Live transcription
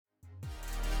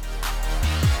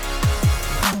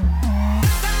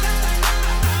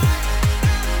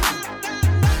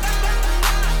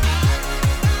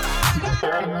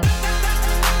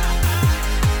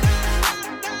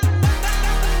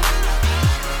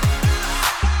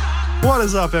What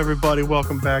is up, everybody?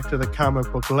 Welcome back to the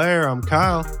Comic Book Lair. I'm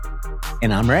Kyle.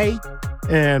 And I'm Ray.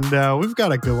 And we've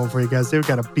got a good one for you guys. We've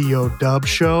got a BO Dub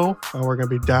show. We're going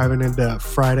to be diving into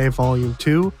Friday Volume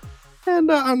 2.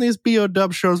 And on these BO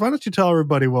Dub shows, why don't you tell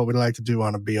everybody what we'd like to do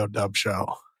on a BO Dub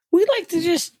show? We'd like to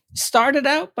just start it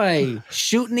out by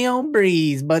shooting the old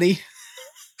breeze, buddy.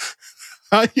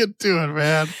 How you doing,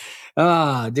 man?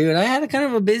 Dude, I had a kind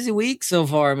of a busy week so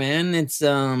far, man. It's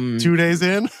 2 days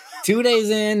in? 2 days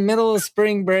in, middle of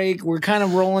spring break. We're kind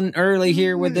of rolling early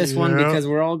here with this one because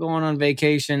we're all going on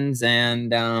vacations,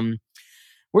 and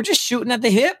we're just shooting at the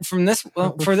hip from this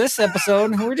for this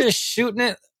episode. We're just shooting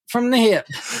it from the hip.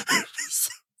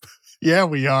 Yeah,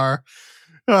 we are.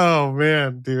 Oh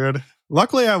man, dude.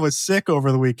 Luckily, I was sick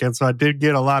over the weekend, so I did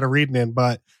get a lot of reading in.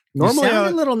 But normally, you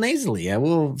sound a little nasally, I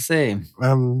will say.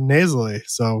 I'm nasally,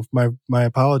 so my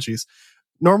apologies.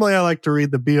 Normally, I like to read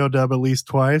the BO Dub at least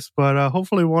twice, but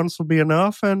hopefully once will be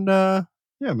enough. And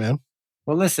yeah, man.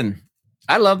 Well, listen,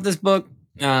 I love this book.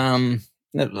 Yeah,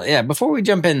 before we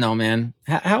jump in, though, man,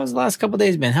 how was the last couple of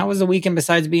days been? How was the weekend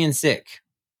besides being sick?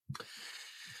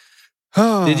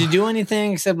 Did you do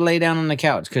anything except lay down on the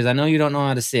couch? Because I know you don't know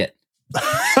how to sit.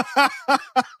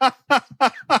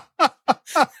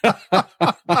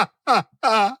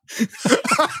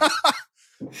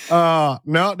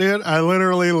 No, dude. I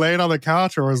literally laid on the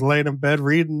couch or was laying in bed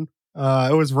reading.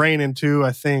 It was raining too,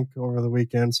 I think, over the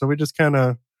weekend. So we just kind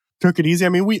of took it easy. I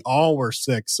mean, we all were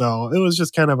sick, so it was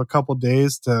just kind of a couple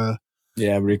days to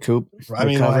recoup. I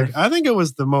mean, I think it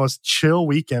was the most chill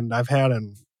weekend I've had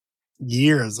in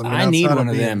years. I need one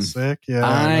of them. Sick. Yeah,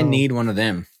 I need one of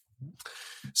them.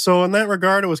 So in that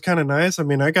regard, it was kind of nice. I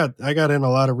mean, I got in a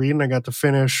lot of reading. I got to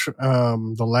finish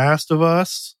The Last of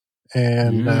Us.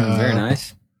 And very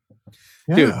nice.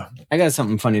 Yeah. Dude, I got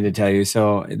something funny to tell you.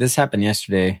 So this happened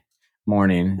yesterday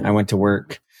morning. I went to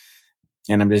work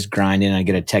and I'm just grinding. I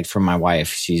get a text from my wife.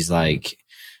 She's like,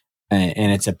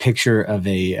 and it's a picture of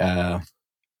a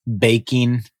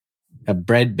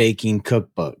bread baking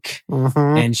cookbook.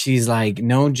 Mm-hmm. And she's like,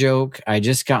 no joke, I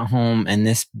just got home and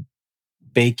this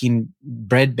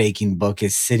bread baking book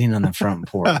is sitting on the front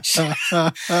porch.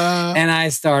 And I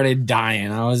started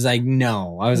dying. I was like,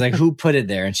 no. I was like, who put it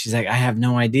there? And she's like, I have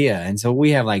no idea. And so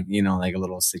we have like a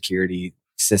little security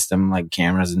system, like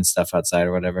cameras and stuff outside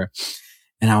or whatever.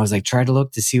 And I was like, try to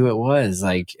look to see who it was.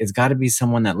 Like, it's got to be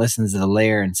someone that listens to the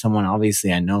Lair and someone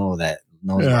obviously I know that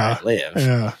knows where I live.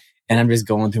 Yeah. And I'm just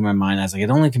going through my mind. I was like,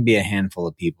 it only can be a handful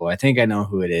of people. I think I know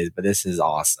who it is, but this is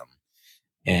awesome.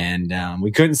 And we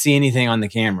couldn't see anything on the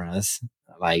cameras.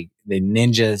 Like the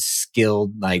ninja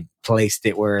skilled, like placed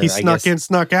it where he snuck in,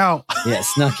 snuck out. Yeah,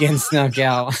 snuck in, snuck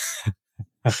out.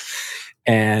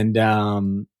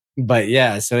 And but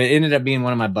yeah, so it ended up being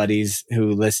one of my buddies who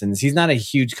listens. He's not a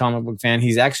huge comic book fan.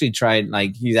 He's actually tried,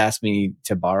 like, he's asked me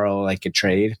to borrow like a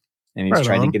trade, and he's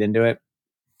tried to get into it,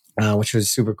 which was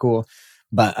super cool.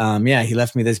 But yeah, he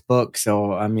left me this book.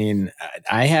 So I mean,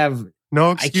 I have.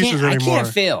 No excuses anymore. I can't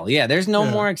fail. Yeah, there's no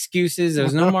more excuses.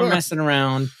 There's no more messing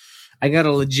around. I got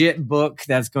a legit book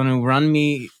that's going to run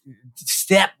me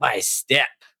step by step.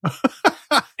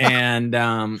 And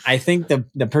I think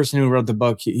the person who wrote the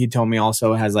book, he told me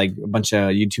also has like a bunch of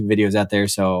YouTube videos out there.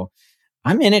 So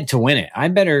I'm in it to win it. I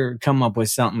better come up with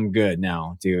something good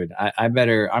now, dude. I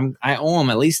owe him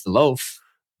at least the loaf.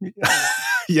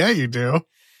 Yeah, you do.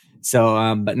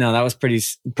 So, but no, that was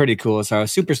pretty cool. So I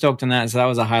was super stoked on that. So that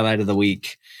was a highlight of the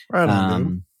week. Right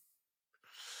on,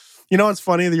 you know, it's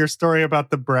funny that your story about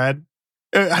the bread,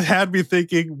 it had me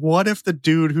thinking, what if the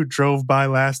dude who drove by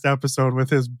last episode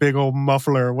with his big old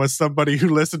muffler was somebody who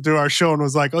listened to our show and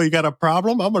was like, oh, you got a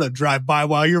problem? I'm going to drive by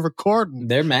while you're recording.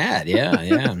 They're mad. Yeah.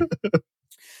 Yeah.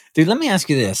 Dude, let me ask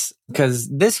you this, because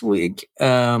this week,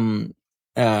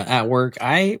 at work,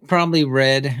 I probably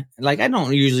read, like, I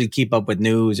don't usually keep up with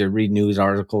news or read news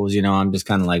articles, you know, I'm just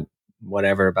kind of like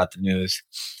whatever about the news,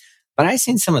 but I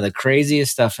seen some of the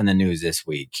craziest stuff in the news this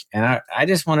week, and I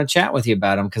just want to chat with you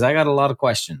about them because I got a lot of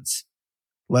questions.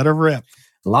 Let her rip.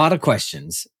 A lot of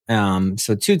questions.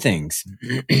 So two things.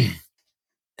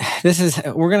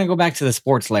 We're going to go back to the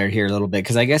sports layer here a little bit,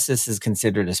 because I guess this is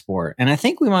considered a sport, and I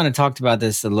think we might have talked about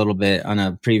this a little bit on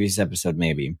a previous episode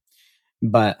maybe,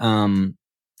 but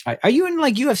are you in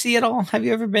like UFC at all? Have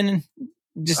you ever been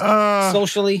just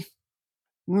socially?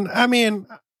 I mean,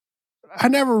 I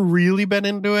never really been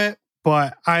into it,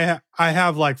 but I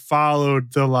have like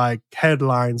followed the like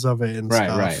headlines of it and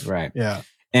stuff. Right. Yeah.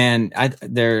 And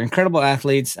they're incredible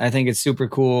athletes. I think it's super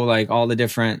cool. Like all the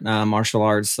different martial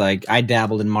arts. Like I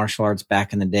dabbled in martial arts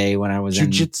back in the day when I was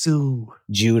Jiu-jitsu.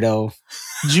 Judo.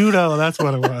 Judo, that's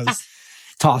what it was.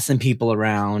 tossing people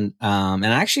around. And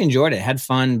I actually enjoyed it. Had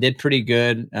fun, did pretty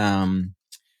good. And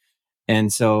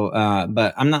so,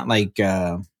 but I'm not like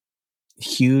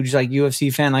huge like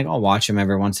UFC fan. Like I'll watch them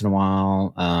every once in a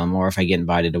while, or if I get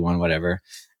invited to one, whatever.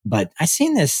 But I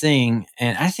seen this thing,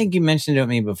 and I think you mentioned it to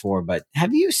me before. But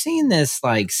have you seen this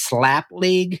like slap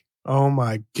league? Oh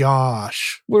my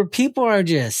gosh! Where people are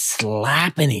just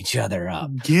slapping each other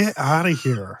up. Get out of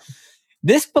here!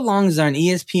 This belongs on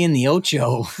ESPN The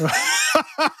Ocho.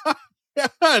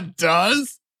 Yeah, it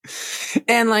does.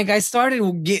 And like I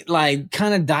started get like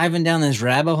kind of diving down this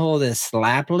rabbit hole, this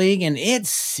slap league, and it's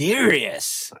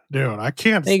serious. Dude, I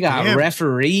can't. They got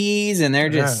referees and they're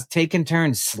just taking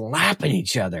turns slapping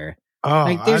each other. Oh,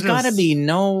 like there's got to be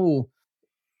no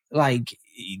like.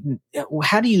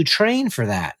 How do you train for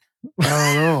that? I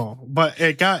don't know, but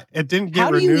it didn't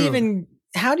get renewed.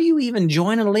 How do you even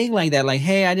join a league like that? Like,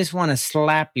 hey, I just want to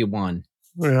slap you one.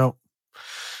 Well,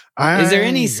 is there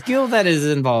any skill that is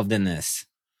involved in this?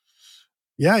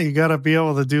 Yeah, you got to be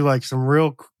able to do like some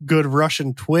real good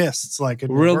Russian twists, like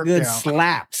real good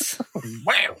slaps.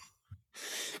 Wow.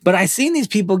 But I seen these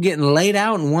people getting laid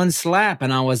out in one slap,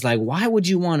 and I was like, why would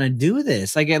you want to do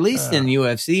this? Like, at least in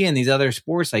UFC and these other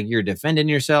sports, like you're defending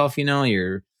yourself, you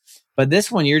know, but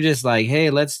this one, you're just like,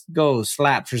 hey, let's go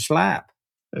slap for slap.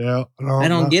 Yeah. I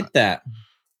don't get that.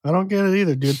 I don't get it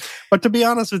either, dude. But to be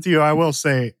honest with you, I will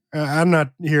say, I'm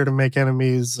not here to make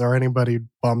enemies or anybody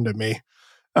bummed at me.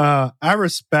 I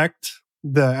respect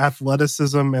the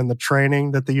athleticism and the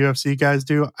training that the UFC guys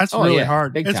do. That's really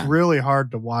hard. It's really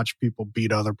hard to watch people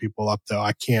beat other people up, though.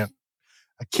 I can't.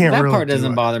 That really part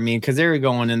doesn't bother me because they're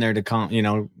going in there to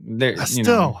they're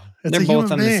they're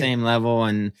both on the same level,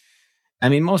 and I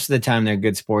mean most of the time they're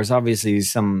good sports. Obviously,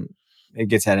 it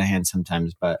gets out of hand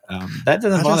sometimes, but that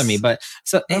doesn't bother me. But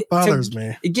so that bothers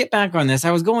me. Get back on this.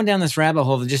 I was going down this rabbit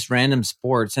hole of just random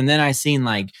sports, and then I seen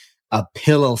like a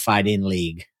pillow fighting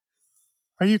league.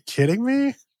 Are you kidding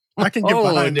me? I can get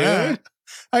behind that.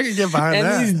 I can get behind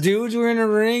that. And these dudes were in a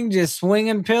ring just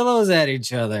swinging pillows at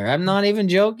each other. I'm not even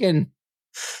joking.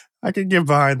 I can get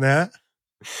behind that.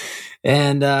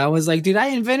 And I was like, dude, I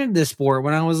invented this sport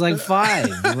when I was like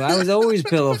 5. I was always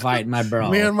pillow fighting my bro.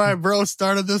 Me and my bro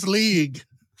started this league.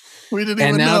 We didn't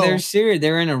even know. And now they're serious.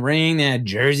 They're in a ring. They had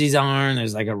jerseys on.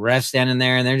 There's like a ref standing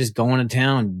there, and they're just going to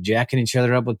town, jacking each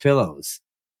other up with pillows.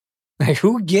 Like,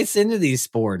 who gets into these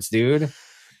sports, dude?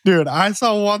 Dude, I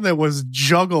saw one that was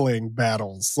juggling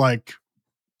battles. Like,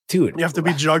 dude, you have to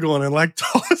be juggling and like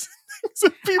tossing things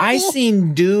at people. I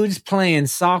seen dudes playing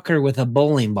soccer with a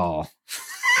bowling ball.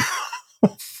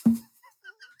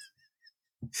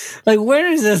 Like,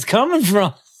 where is this coming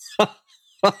from?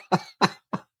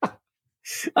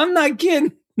 I'm not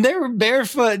kidding. They were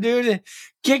barefoot, dude,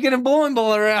 kicking a bowling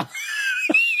ball around.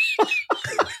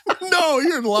 No,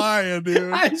 you're lying,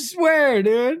 dude. I swear,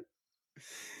 dude.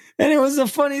 And it was the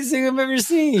funniest thing I've ever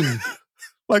seen.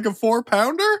 Like a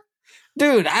 4-pounder?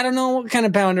 Dude, I don't know what kind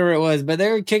of pounder it was, but they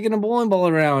were kicking a bowling ball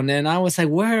around. And I was like,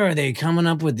 where are they coming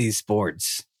up with these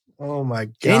sports? Oh my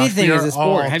God. Anything is a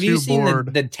sport. Have you seen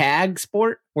the tag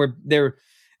sport where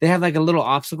they have like a little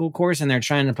obstacle course and they're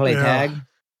trying to play tag?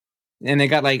 And they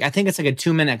got like, I think it's like a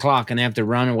 2-minute clock and they have to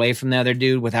run away from the other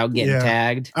dude without getting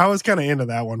tagged. I was kind of into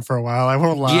that one for a while. I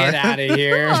won't lie. Get out of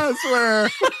here. I swear.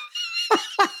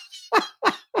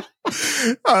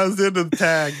 I was into the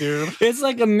tag, dude. It's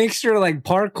like a mixture of like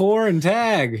parkour and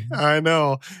tag. I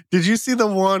know. Did you see the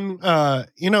one,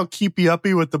 Keepy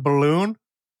Uppy with the balloon?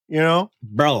 You know?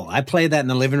 Bro, I play that in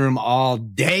the living room all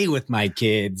day with my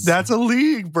kids. That's a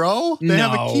league, bro. They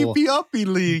have a Keepy Uppy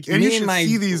league. And you should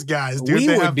see these guys,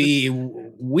 dude.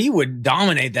 We would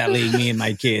dominate that league, me and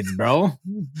my kids, bro.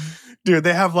 Dude,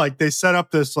 they set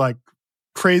up this like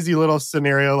crazy little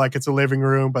scenario, like it's a living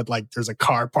room, but like there's a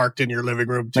car parked in your living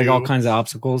room too. Like all kinds of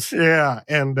obstacles. Yeah.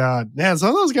 And man, some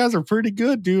of those guys are pretty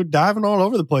good, dude. Diving all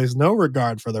over the place, no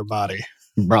regard for their body.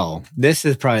 Bro, this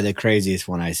is probably the craziest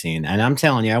one I've seen. And I'm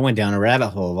telling you, I went down a rabbit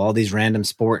hole of all these random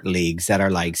sport leagues that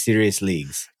are like serious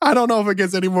leagues. I don't know if it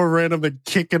gets any more random than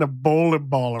kicking a bowling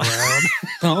ball around.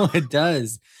 Oh, it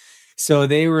does. So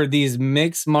they were these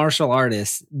mixed martial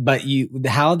artists, but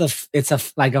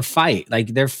it's like a fight, like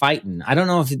they're fighting. I don't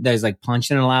know if there's like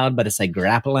punching allowed, but it's like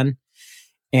grappling.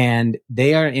 And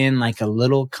they are in like a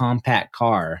little compact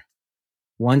car.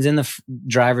 One's in the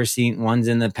driver's seat, one's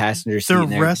in the passenger seat.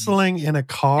 They're wrestling in a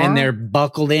car, and they're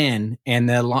buckled in, and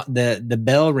the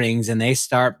bell rings, and they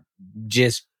start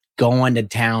just going to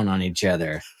town on each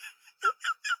other,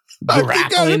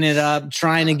 grappling it up,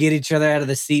 trying to get each other out of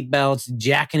the seat belts,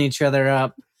 jacking each other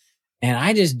up, And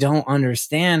I just don't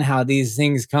understand how these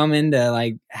things come into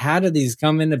like, how do these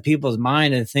come into people's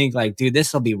mind and think like, dude,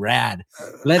 this will be rad.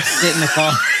 Let's sit in the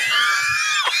car.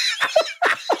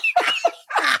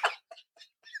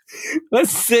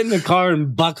 Let's sit in the car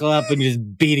and buckle up and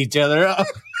just beat each other up.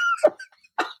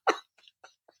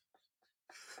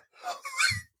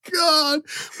 God,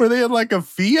 were they in like a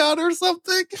Fiat or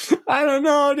something? I don't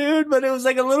know, dude, but it was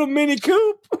like a little mini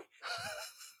coupe.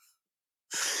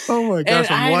 Oh my gosh,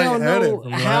 And I'm I don't lightheaded know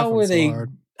from how laughing were so they.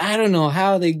 hard. I don't know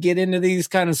how they get into these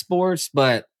kind of sports,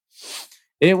 but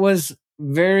it was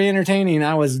very entertaining.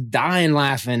 I was dying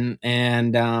laughing,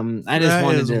 and I just That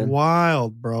wanted is to.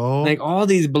 wild, bro. Like all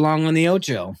these belong on the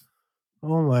Ocho.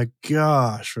 Oh my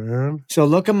gosh, man. So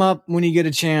look them up when you get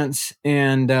a chance,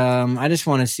 and I just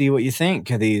want to see what you think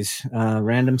of these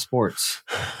random sports.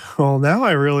 Well, now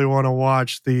I really want to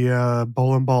watch the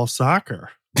bowling ball soccer.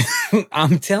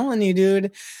 I'm telling you,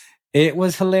 dude, it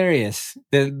was hilarious.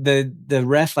 The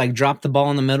ref like dropped the ball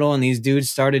in the middle, and these dudes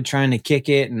started trying to kick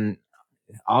it, and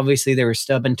obviously they were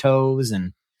stubbing toes.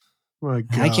 And My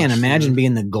gosh, I can't imagine dude.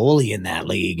 being the goalie in that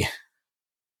league.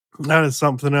 That is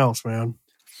something else, man.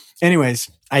 Anyways,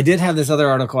 I did have this other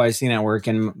article I seen at work,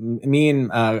 and me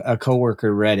and a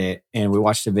coworker read it, and we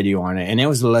watched a video on it, and it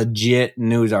was a legit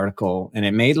news article, and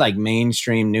it made like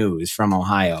mainstream news from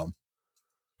Ohio.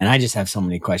 And I just have so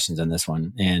many questions on this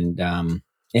one. And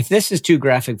if this is too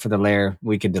graphic for the lair,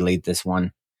 we could delete this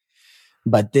one.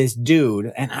 But this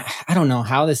dude, and I don't know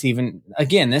how this even,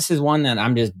 again, this is one that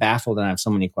I'm just baffled and I have so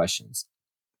many questions.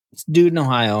 This dude in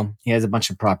Ohio, he has a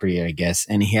bunch of property, I guess,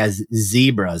 and he has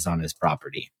zebras on his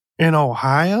property. In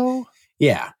Ohio?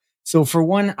 Yeah. So for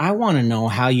one, I want to know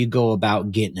how you go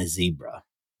about getting a zebra.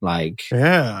 Like,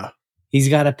 Yeah. he's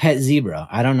got a pet zebra.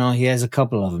 I don't know. He has a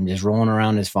couple of them just rolling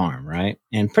around his farm, right?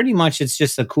 And pretty much it's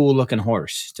just a cool looking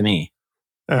horse to me,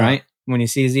 right? When you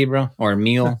see a zebra or a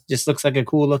mule, just looks like a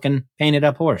cool looking painted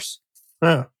up horse.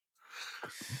 Yeah.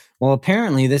 Well,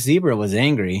 apparently this zebra was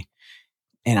angry,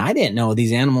 and I didn't know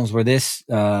these animals were this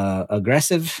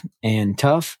aggressive and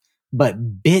tough,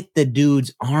 but bit the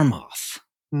dude's arm off.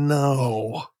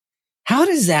 No. How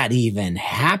does that even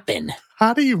happen?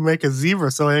 How do you make a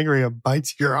zebra so angry it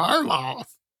bites your arm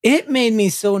off? It made me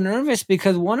so nervous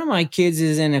because one of my kids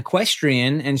is an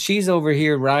equestrian and she's over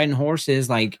here riding horses.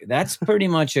 Like, that's pretty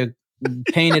much a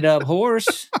painted up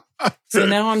horse. So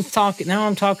now I'm talking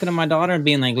to my daughter and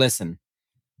being like, listen,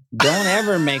 don't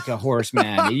ever make a horse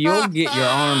mad. You'll get your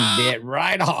arm bit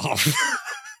right off.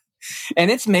 And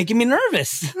it's making me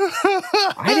nervous.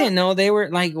 I didn't know they were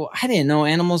like, I didn't know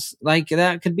animals like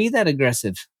that could be that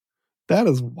aggressive. That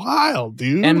is wild,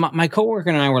 dude. And my coworker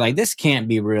and I were like, this can't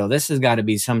be real. This has got to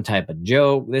be some type of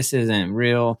joke. This isn't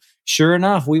real. Sure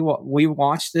enough, we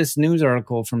watched this news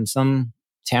article from some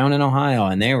town in Ohio,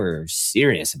 and they were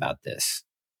serious about this.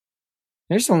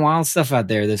 There's some wild stuff out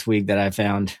there this week that I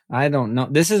found. I don't know.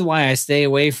 This is why I stay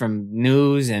away from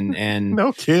news and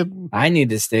no kidding. I need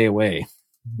to stay away.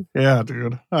 Yeah,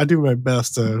 dude. I do my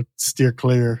best to steer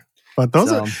clear. But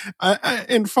those are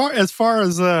as far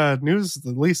as news,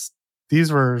 at least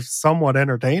these were somewhat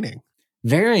entertaining.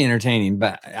 Very entertaining,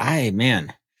 but I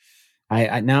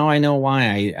now I know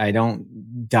why I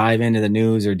don't dive into the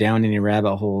news or down any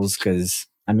rabbit holes, because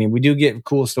I mean, we do get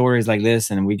cool stories like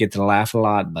this and we get to laugh a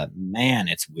lot, but man,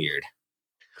 it's weird.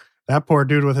 That poor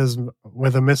dude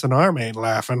with a missing arm ain't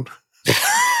laughing.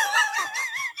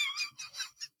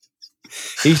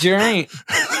 He sure ain't.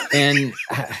 And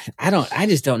I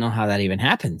just don't know how that even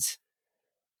happens.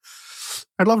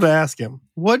 I'd love to ask him,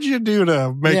 what'd you do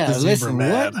to make the zebra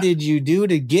mad? What did you do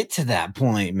to get to that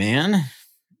point, man?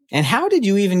 And how did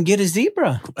you even get a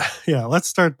zebra? Yeah, let's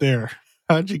start there.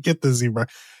 How'd you get the zebra?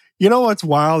 You know what's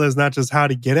wild is not just how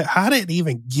to get it, how did it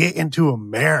even get into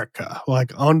America,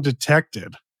 like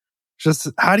undetected? Just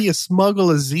how do you smuggle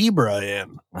a zebra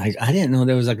in? I didn't know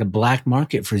there was like a black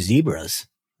market for zebras.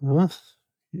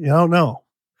 You don't know.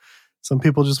 Some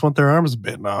people just want their arms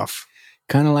bitten off.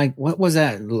 Kind of like, what was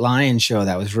that lion show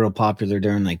that was real popular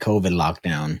during like COVID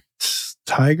lockdown?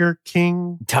 Tiger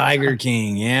King? Tiger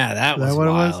King. Yeah, that was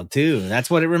wild too. That's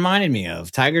what it reminded me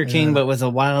of. Tiger King, but with a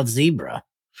wild zebra.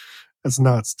 That's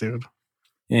nuts, dude.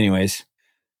 Anyways,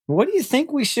 what do you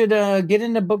think we should get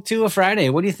into book 2 of Friday?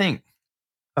 What do you think?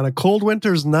 On a cold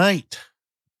winter's night.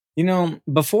 You know,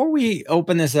 before we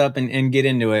open this up and get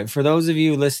into it, for those of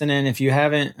you listening, if you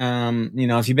haven't,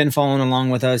 if you've been following along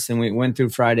with us and we went through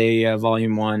Friday,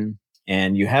 volume 1,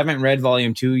 and you haven't read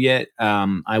volume 2 yet,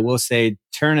 I will say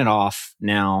turn it off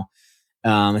now,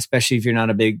 especially if you're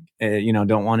not a big,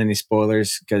 don't want any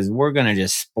spoilers, because we're going to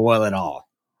just spoil it all.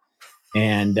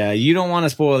 And you don't want to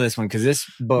spoil this one because this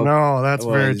book No, that's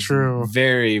very true.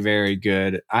 Very, very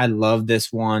good. I love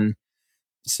this one.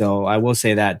 So I will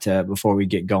say that before we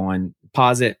get going.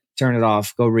 Pause it, turn it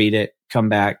off, go read it, come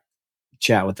back,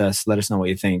 chat with us, let us know what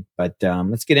you think. But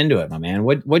let's get into it, my man.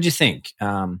 What'd you think?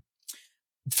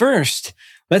 First,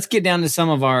 let's get down to some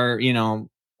of our,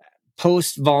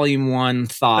 post volume 1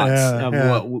 thoughts of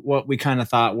what we kind of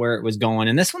thought where it was going.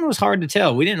 And this one was hard to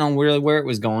tell. We didn't know really where it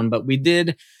was going, but we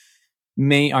did.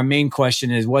 Our main question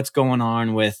is what's going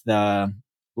on with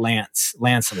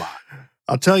Lancelot.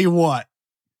 I'll tell you what.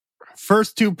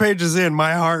 First 2 pages in,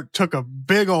 my heart took a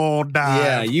big old dive.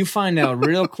 Yeah, you find out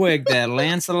real quick that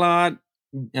Lancelot,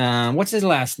 what's his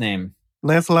last name?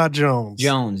 Lancelot Jones.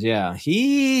 Jones, yeah.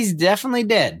 He's definitely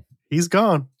dead. He's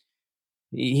gone.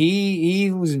 He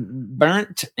was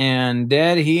burnt and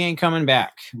dead. He ain't coming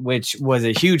back, which was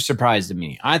a huge surprise to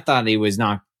me. I thought he was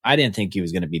not. I didn't think he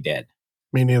was going to be dead.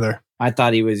 Me neither. I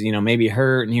thought he was, maybe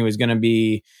hurt and he was going to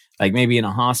be like maybe in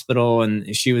a hospital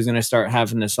and she was going to start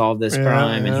having to solve this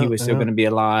crime and he was still going to be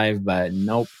alive, but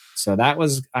nope. So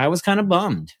I was kind of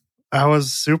bummed. I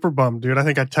was super bummed, dude. I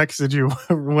think I texted you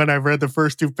when I read the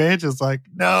first 2 pages, like,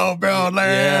 no, bro,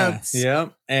 Lance. Yeah.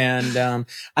 And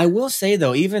I will say,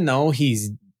 though, even though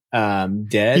he's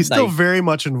dead, he's still very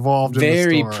much involved in the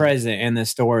story. Very present in the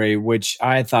story, which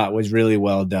I thought was really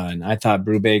well done. I thought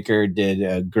Brubaker did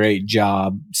a great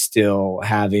job still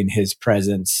having his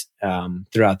presence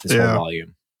throughout this whole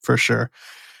volume. For sure.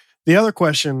 The other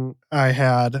question I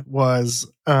had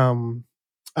was,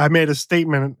 I made a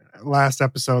statement last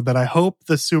episode that I hope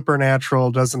the supernatural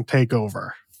doesn't take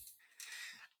over.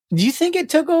 Do you think it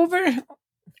took over?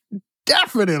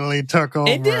 Definitely took over.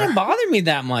 It didn't bother me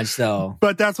that much, though.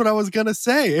 But that's what I was going to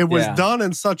say. It was done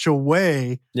in such a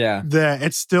way that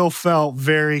it still felt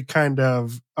very kind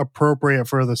of appropriate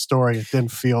for the story. It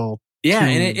didn't feel... Yeah,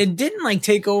 and it didn't like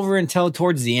take over until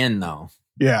towards the end, though.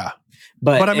 Yeah.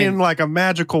 But I mean, like a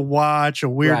magical watch, a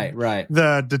weird,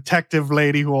 the detective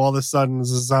lady who all of a sudden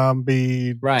is a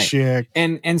zombie chick.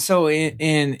 And so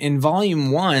in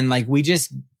volume 1, like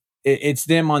it's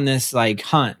them on this like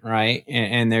hunt, right?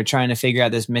 And they're trying to figure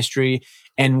out this mystery.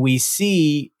 And we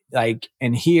see like,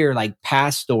 and hear like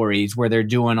past stories where they're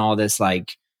doing all this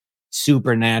like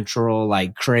supernatural,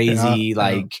 like crazy,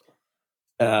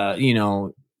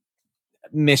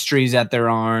 mysteries that there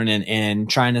aren't and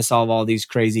trying to solve all these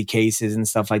crazy cases and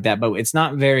stuff like that. But it's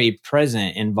not very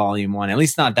present in volume 1, at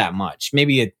least not that much,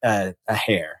 maybe a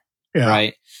hair.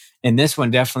 Right. And this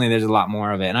one, definitely there's a lot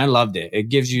more of it. And I loved it. It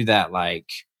gives you that like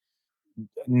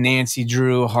Nancy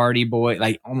Drew, Hardy Boy,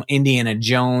 like Indiana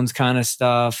Jones kind of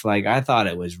stuff. Like I thought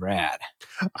it was rad.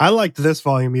 I liked this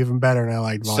volume even better than I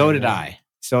liked volume 1. So did I.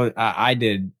 So I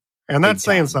did. And that's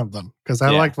saying something because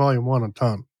I liked volume 1 a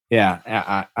ton.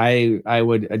 Yeah, I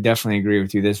would definitely agree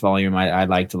with you. This volume I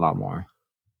liked a lot more.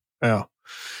 Yeah.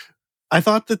 I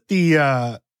thought that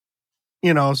the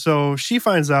so she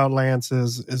finds out Lance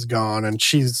is gone and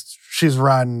she's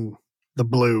riding the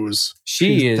blues.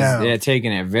 She's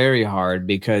taking it very hard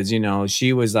because,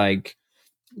 she was like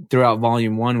throughout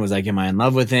volume 1 was like, am I in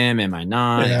love with him? Am I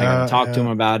not? I gotta talk to him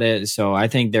about it. So I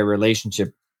think their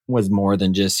relationship was more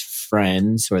than just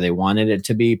friends, or they wanted it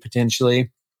to be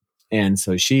potentially. And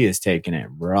so she is taking it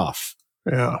rough.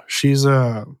 Yeah. She's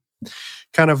kind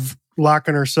of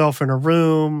locking herself in a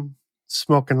room,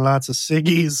 smoking lots of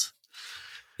ciggies.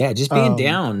 Yeah, just being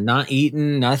down, not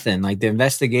eating, nothing. Like the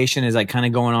investigation is like kind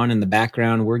of going on in the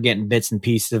background. We're getting bits and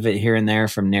pieces of it here and there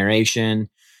from narration.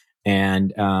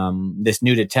 And this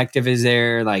new detective is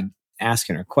there, like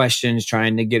asking her questions,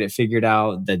 trying to get it figured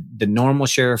out. The normal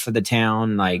sheriff of the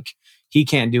town, like he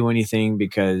can't do anything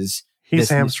because... He's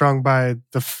hamstrung by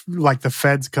the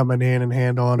feds coming in and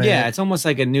handling it. Yeah, it's almost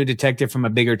like a new detective from a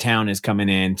bigger town is coming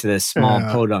in to this small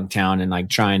podunk town and like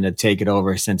trying to take it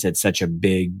over since it's such a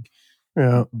big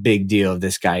deal of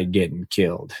this guy getting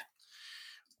killed.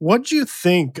 What'd you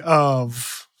think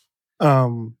of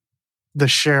the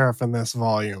sheriff in this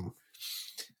volume?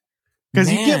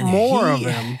 Because you get more of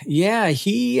him. Yeah,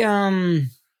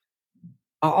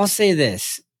 I'll say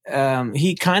this.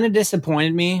 He kind of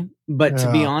disappointed me, but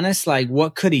to be honest, like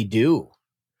what could he do?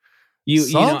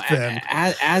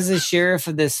 As a sheriff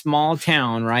of this small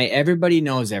town, right? Everybody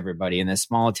knows everybody in this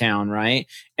small town, right?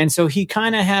 And so he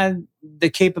kind of had the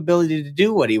capability to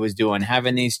do what he was doing,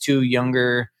 having these 2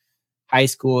 younger high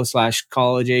school /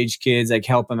 college age kids like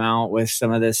help him out with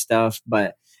some of this stuff.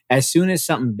 But as soon as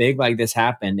something big like this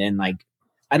happened, and like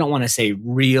I don't want to say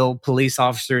real police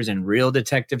officers and real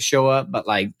detectives show up, but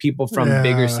like people from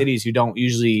bigger cities who don't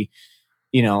usually,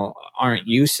 aren't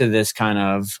used to this kind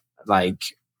of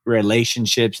like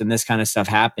relationships and this kind of stuff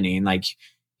happening. Like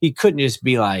he couldn't just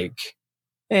be like,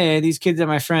 hey, these kids are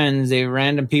my friends. They're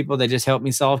random people that just help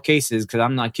me solve cases because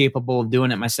I'm not capable of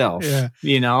doing it myself. Yeah.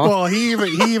 You know? Well, he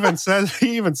even says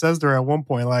to her at one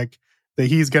point, like, that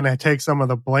he's going to take some of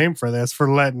the blame for this, for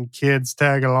letting kids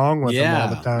tag along with him all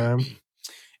the time.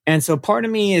 And so part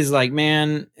of me is like,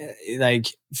 man, like,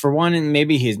 for one,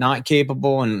 maybe he's not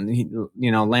capable. And,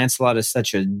 Lancelot is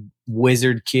such a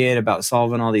wizard kid about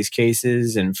solving all these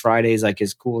cases. And Friday's like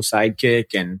his cool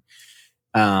sidekick. And,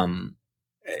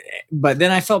 but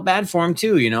then I felt bad for him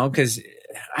too, because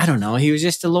I don't know, he was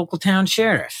just a local town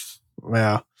sheriff.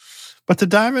 Yeah. But to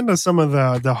dive into some of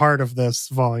the heart of this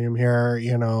volume here,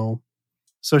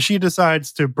 so she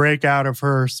decides to break out of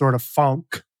her sort of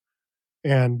funk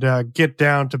and get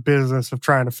down to business of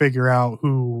trying to figure out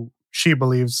who she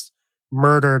believes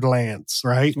murdered Lance,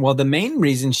 right? Well, the main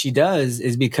reason she does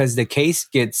is because the case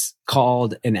gets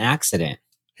called an accident.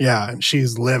 Yeah, and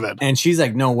she's livid. And she's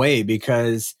like, no way,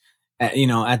 because, at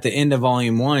the end of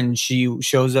volume 1, she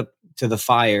shows up to the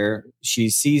fire. She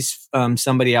sees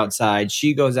somebody outside.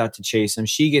 She goes out to chase him.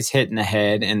 She gets hit in the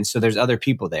head. And so there's other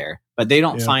people there, but they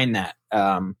don't find that.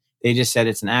 They just said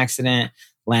it's an accident.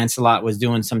 Lancelot was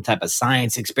doing some type of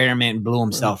science experiment and blew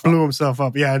himself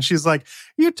up. Yeah. And she's like,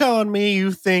 you telling me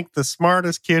you think the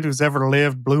smartest kid who's ever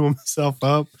lived blew himself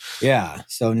up? Yeah.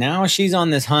 So now she's on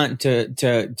this hunt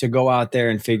to go out there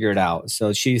and figure it out.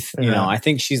 So she's, I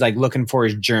think she's like looking for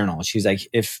his journal. She's like,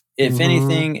 if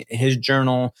anything, his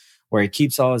journal where he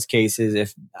keeps all his cases,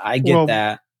 if I get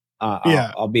that,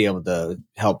 I'll be able to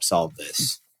help solve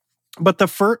this. But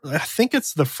I think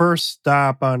it's the first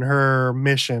stop on her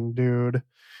mission, dude.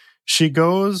 She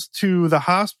goes to the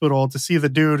hospital to see the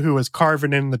dude who was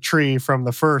carving in the tree from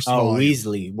the first volume.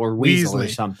 Weasley or Weasel or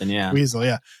something, yeah. Weasel,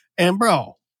 yeah. And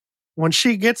bro, when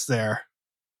she gets there,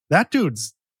 that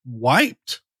dude's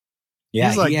wiped.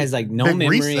 Yeah, he has like no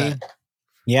memory. Reset.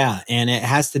 Yeah, and it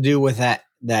has to do with that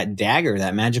dagger,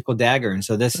 that magical dagger. And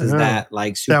so this is that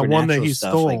like supernatural that one that he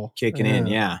stuff stole. Like kicking in,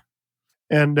 yeah.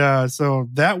 And so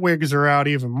that wigs her out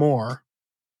even more.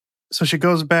 So she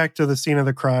goes back to the scene of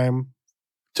the crime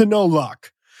to no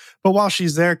luck. But while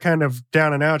she's there kind of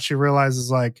down and out, she realizes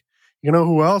like,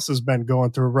 who else has been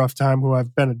going through a rough time who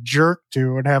I've been a jerk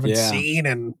to and haven't seen.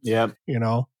 And,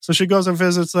 so she goes and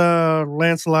visits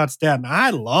Lancelot's dad. And I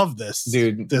love this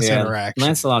interaction.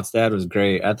 Lancelot's dad was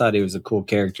great. I thought he was a cool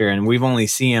character. And we've only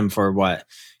seen him for a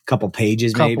couple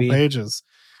pages.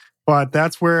 But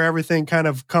that's where everything kind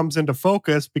of comes into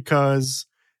focus because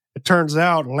it turns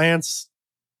out Lance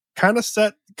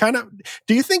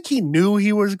do you think he knew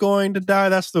he was going to die?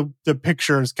 That's the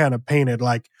picture is kind of painted.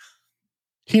 Like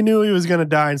he knew he was going to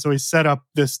die. And so he set up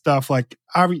this stuff like,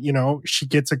 she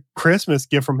gets a Christmas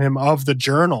gift from him of the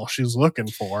journal she's looking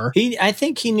for. I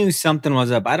think he knew something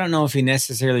was up. I don't know if he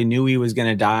necessarily knew he was going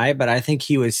to die, but I think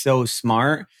he was so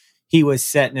smart. He was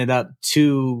setting it up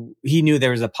he knew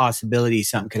there was a possibility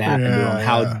something could happen to him,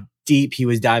 how deep he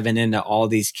was diving into all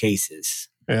these cases.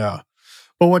 Yeah.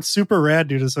 But what's super rad,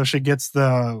 dude, is so she gets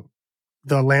the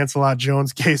Lancelot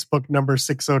Jones case book number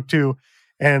 602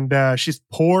 and she's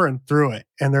pouring through it.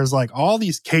 And there's like all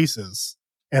these cases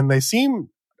and they seem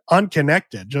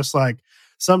unconnected, just like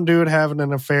some dude having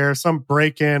an affair, some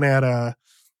break-in at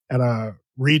a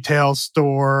retail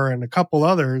store and a couple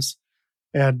others.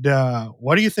 And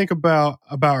what do you think about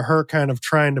her kind of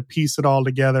trying to piece it all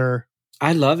together?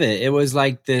 I love it. It was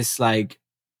like this like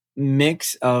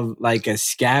mix of like a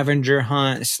scavenger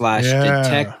hunt /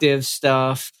 detective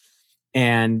stuff.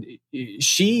 And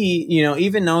she,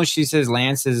 even though she says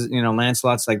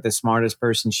Lancelot's like the smartest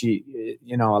person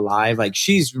alive, like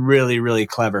she's really, really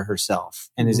clever herself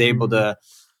and is able to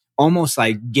almost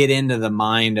like get into the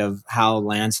mind of how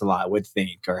Lancelot would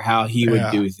think or how he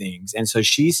would do things. And so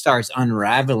she starts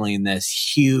unraveling this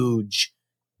huge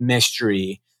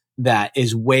mystery that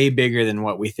is way bigger than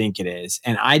what we think it is.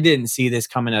 And I didn't see this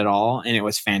coming at all. And it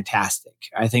was fantastic.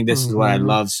 I think this is what I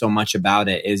love so much about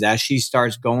it is as she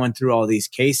starts going through all these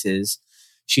cases,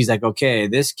 she's like, okay,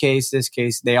 this case,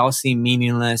 they all seem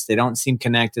meaningless. They don't seem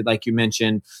connected, like you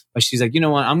mentioned. But she's like, you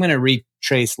know what? I'm going to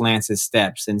retrace Lance's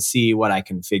steps and see what I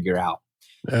can figure out.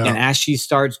 Yeah. And as she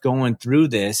starts going through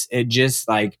this, it just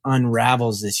like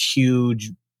unravels this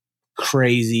huge,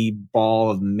 crazy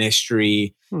ball of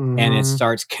mystery. And it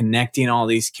starts connecting all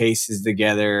these cases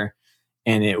together.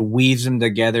 And it weaves them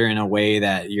together in a way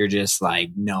that you're just like,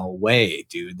 no way,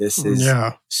 dude. This is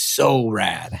so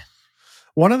rad.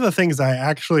 One of the things I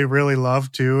actually really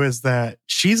love too is that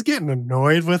she's getting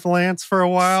annoyed with Lance for a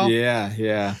while.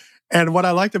 Yeah. And what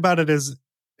I liked about it is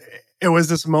it was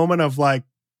this moment of like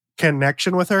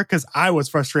connection with her because I was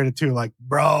frustrated too. Like,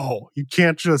 bro, you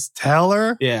can't just tell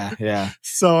her. Yeah.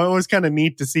 So it was kind of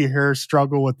neat to see her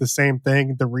struggle with the same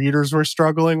thing the readers were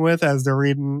struggling with as they're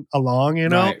reading along, you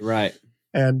know? Right.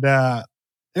 And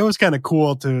it was kind of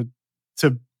cool to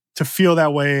feel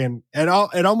that way, and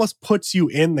it almost puts you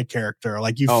in the character,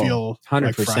 like you feel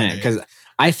 100%. Because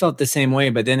I felt the same way,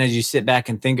 but then as you sit back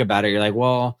and think about it, you're like,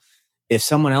 well, if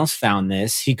someone else found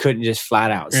this, he couldn't just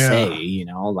flat out say, you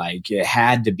know, like it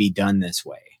had to be done this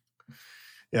way.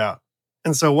 Yeah.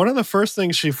 And so one of the first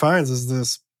things she finds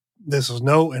is this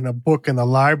note in a book in the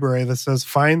library that says,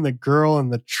 find the girl in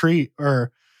the tree,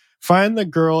 or find the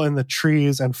girl in the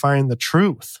trees and find the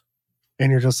truth.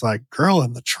 And you're just like, girl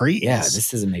in the trees? Yeah, this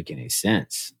doesn't make any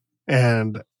sense.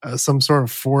 And some sort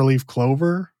of 4-leaf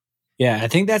clover. Yeah, I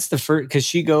think that's the first, because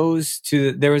she goes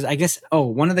to, there was, I guess,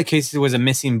 one of the cases was a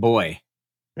missing boy.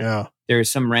 Yeah. There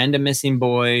was some random missing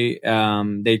boy.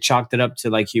 They chalked it up to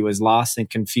like he was lost and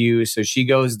confused. So she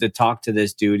goes to talk to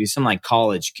this dude. He's some like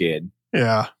college kid.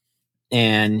 Yeah.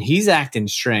 And he's acting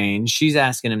strange. She's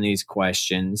asking him these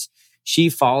questions.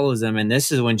 She follows him, and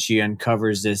this is when she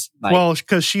uncovers this. Like, well,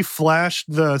 because she flashed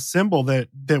the symbol that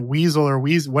Weasel or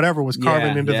whatever was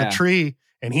carving into the tree,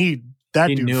 and that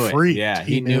dude knew freaked. It. Yeah,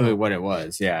 he knew what it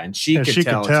was. Yeah, and she could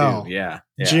tell too. Yeah.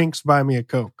 Jinx, buy me a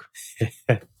Coke.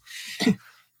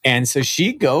 And so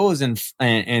she goes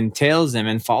and tails him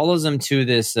and follows him to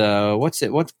this.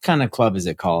 What kind of club is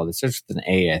it called? It starts with an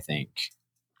A, I think.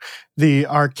 The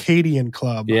Arcadian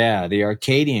Club. Yeah, the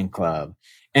Arcadian Club.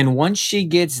 And once she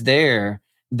gets there,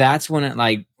 that's when it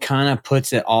like kind of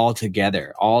puts it all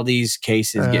together. All these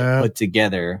cases get put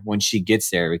together when she gets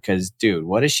there, because, dude,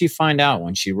 what does she find out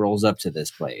when she rolls up to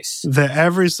this place? That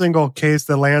every single case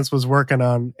that Lance was working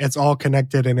on, it's all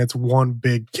connected and it's one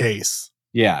big case.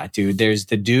 Yeah, dude. There's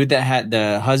the dude that had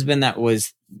the husband that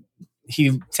was,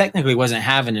 he technically wasn't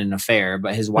having an affair,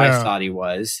 but his wife thought he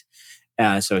was.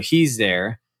 So he's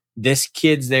there. This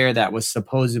kid's there that was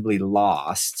supposedly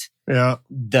lost. Yeah.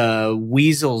 The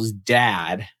Weasel's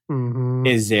dad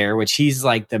is there, which he's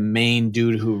like the main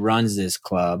dude who runs this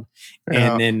club.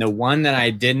 Yeah. And then the one that I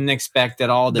didn't expect at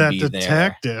all to be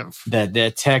there. The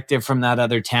detective from that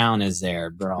other town is there,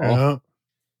 bro. Yeah.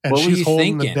 And what she's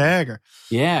holding the dagger.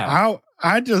 Yeah.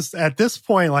 I just, at this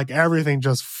point, like everything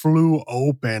just flew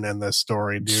open in this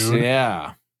story, dude.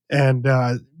 Yeah. And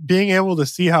being able to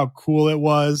see how cool it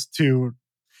was to,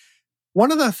 one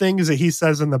of the things that he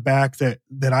says in the back that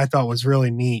I thought was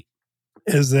really neat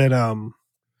is that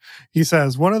he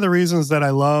says, one of the reasons that I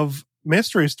love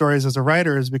mystery stories as a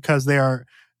writer is because there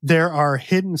are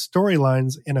hidden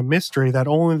storylines in a mystery that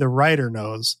only the writer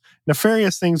knows.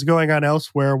 Nefarious things going on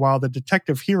elsewhere while the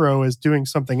detective hero is doing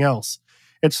something else.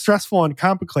 It's stressful and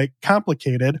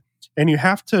complicated, and you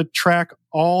have to track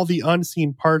all the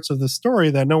unseen parts of the story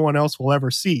that no one else will ever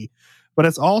see. But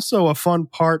it's also a fun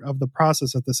part of the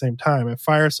process at the same time. It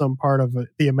fires some part of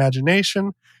the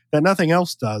imagination that nothing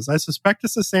else does. I suspect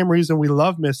it's the same reason we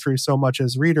love mystery so much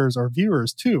as readers or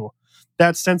viewers too.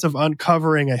 That sense of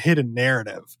uncovering a hidden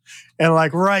narrative. And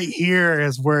like right here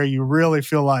is where you really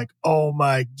feel like, oh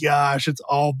my gosh, it's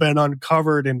all been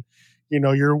uncovered. And, you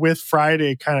know, you're with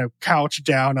Friday kind of couched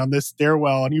down on this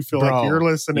stairwell and you feel like you're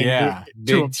listening to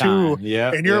him too.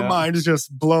 Yeah, and your mind is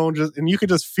just blown, and you can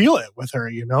just feel it with her,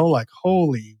 you know, like,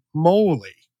 holy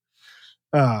moly.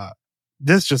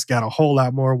 This just got a whole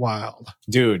lot more wild.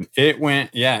 Dude, it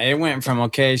went from,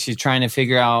 okay, she's trying to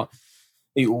figure out,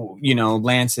 you know,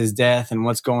 Lance's death and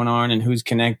what's going on and who's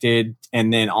connected.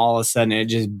 And then all of a sudden it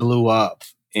just blew up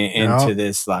into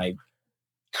this like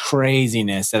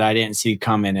craziness that I didn't see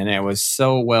coming. And it was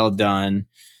so well done.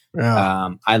 Yeah.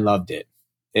 I loved it.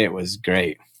 It was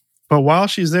great. But while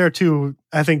she's there too,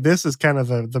 I think this is kind of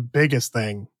the biggest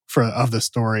thing of the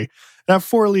story. That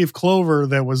 4-leaf clover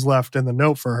that was left in the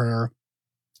note for her.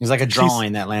 It was like a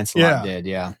drawing that Lancelot did.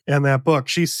 Yeah. And that book,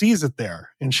 she sees it there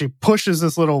and she pushes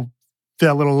that little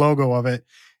logo of it,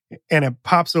 and it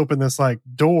pops open this like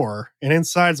door, and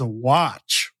inside's a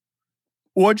watch.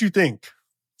 What'd you think?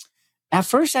 At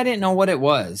first, I didn't know what it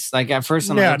was. Like at first,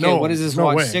 I'm like, okay, what does this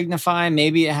watch signify?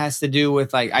 Maybe it has to do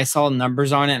with like, I saw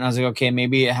numbers on it and I was like, okay,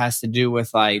 maybe it has to do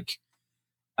with like,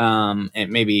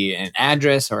 maybe an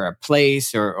address or a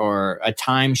place or a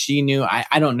time she knew.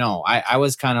 I don't know. I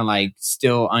was kind of like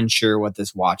still unsure what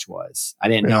this watch was. I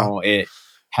didn't know it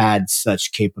had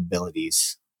such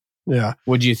capabilities. Yeah.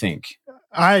 What do you think?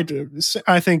 I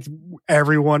think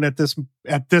everyone at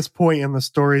this point in the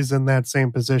story is in that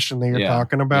same position that you're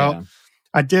talking about. Yeah.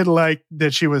 I did like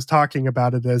that she was talking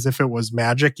about it as if it was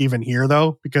magic even here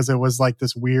though, because it was like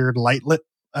this weird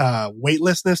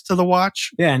weightlessness to the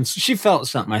watch. Yeah, and she felt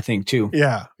something, I think, too.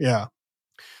 Yeah.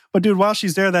 But dude, while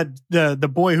she's there, that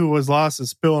the boy who was lost is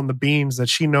spilling the beans that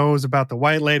she knows about the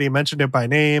white lady, mentioned it by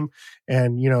name,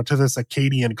 and to this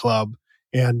Acadian club.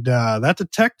 And that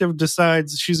detective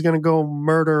decides she's going to go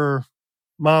murder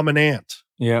mom and aunt.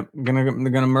 Yep, they're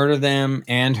gonna murder them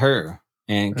and her,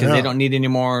 and because they don't need any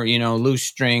more, loose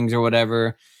strings or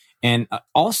whatever. And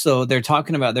also, they're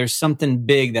talking about there's something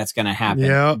big that's going to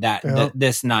happen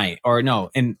this night, or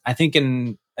no, and I think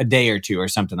in a day or two or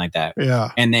something like that. Yeah.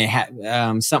 And they had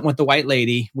something with the white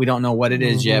lady. We don't know what it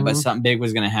is yet, but something big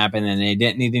was going to happen, and they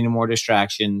didn't need any more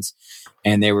distractions,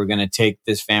 and they were going to take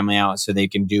this family out so they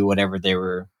can do whatever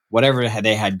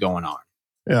they had going on.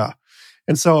 Yeah.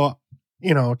 And so,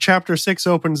 chapter 6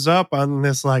 opens up on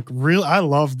this I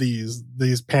love these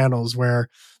panels where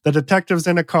the detective's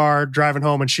in a car driving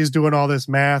home and she's doing all this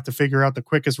math to figure out the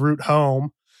quickest route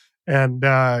home. And,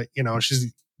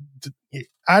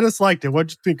 I just liked it.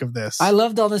 What'd you think of this? I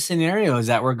loved all the scenarios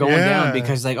that were going down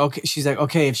because she's like,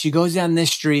 okay, if she goes down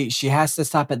this street, she has to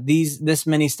stop at this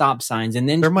many stop signs. And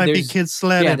then there might be kids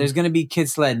sledding. Yeah, there's going to be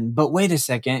kids sledding. But wait a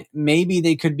second, maybe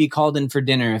they could be called in for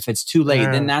dinner if it's too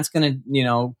late. Then that's going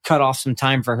to, cut off some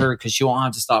time for her because she won't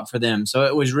have to stop for them. So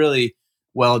it was really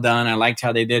well done. I liked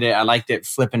how they did it. I liked it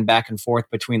flipping back and forth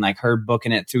between her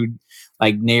booking it through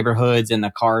neighborhoods and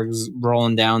the cars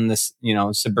rolling down this,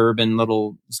 suburban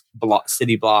little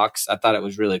city blocks. I thought it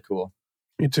was really cool.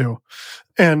 Me too.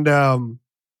 And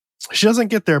she doesn't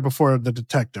get there before the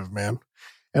detective, man.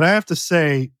 And I have to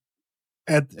say,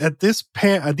 at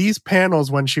these panels,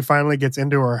 when she finally gets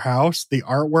into her house, the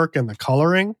artwork and the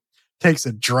coloring takes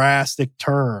a drastic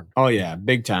turn. Oh yeah,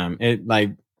 big time. It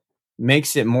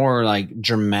makes it more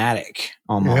dramatic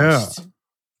almost. Yeah.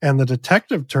 And the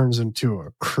detective turns into a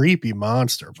creepy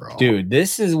monster, bro. Dude,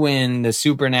 this is when the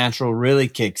supernatural really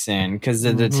kicks in because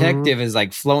the detective is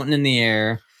floating in the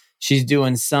air. She's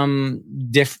doing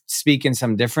speaking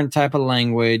some different type of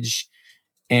language,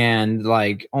 and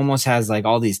almost has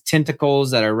all these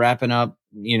tentacles that are wrapping up,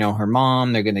 her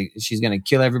mom. She's gonna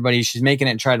kill everybody. She's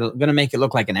gonna make it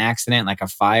look like an accident, like a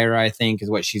fire, I think is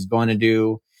what she's going to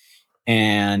do.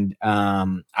 And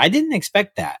I didn't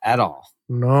expect that at all.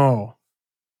 No.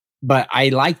 But I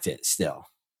liked it still.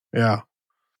 Yeah,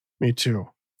 me too.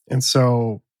 And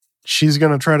so she's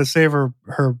going to try to save her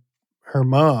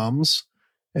moms.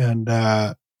 And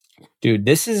dude,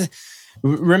 this is...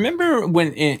 Remember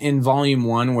when in volume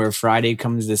 1 where Friday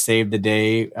comes to save the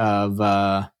day of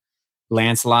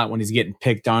Lancelot when he's getting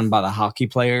picked on by the hockey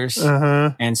players?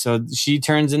 And so she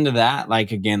turns into that,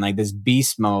 again, this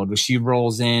beast mode where she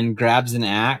rolls in, grabs an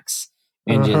axe,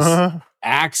 and just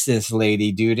axe this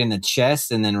lady, dude, in the chest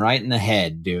and then right in the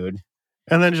head, dude.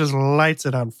 And then just lights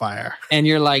it on fire. And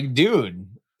you're like, dude,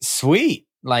 sweet.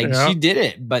 She did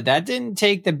it. But that didn't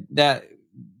take it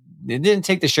didn't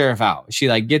take the sheriff out.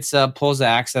 She gets up, pulls the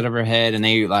axe out of her head, and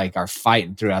they are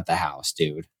fighting throughout the house,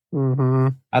 dude.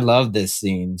 I love this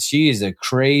scene. She is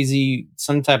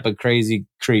some type of crazy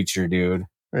creature, dude.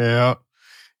 Yeah.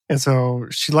 And so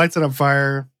she lights it on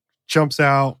fire, jumps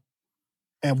out,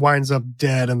 and winds up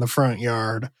dead in the front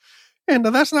yard. And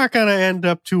that's not going to end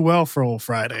up too well for old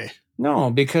Friday.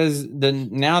 No, because the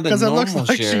normal sheriff... Because it looks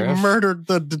like she murdered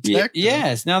the detective.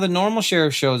 Yes, now the normal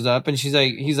sheriff shows up and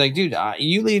he's like, dude,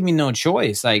 you leave me no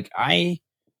choice. I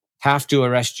have to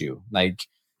arrest you.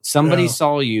 Somebody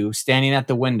saw you standing at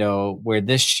the window where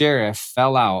this sheriff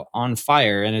fell out on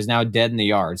fire and is now dead in the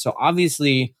yard. So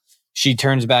obviously she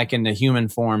turns back into human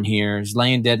form here, is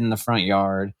laying dead in the front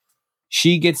yard.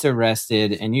 She gets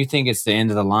arrested, and you think it's the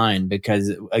end of the line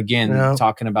because, again,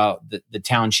 talking about the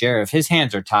town sheriff, his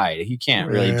hands are tied. He can't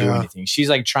really do anything. She's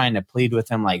trying to plead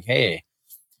with him, hey,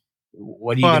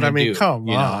 what are you going to do? Come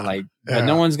on. But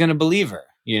no one's going to believe her.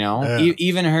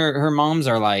 Even her moms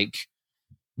are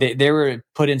they were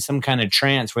put in some kind of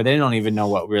trance where they don't even know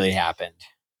what really happened.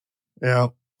 Yeah,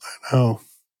 I know.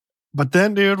 But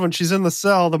then, dude, when she's in the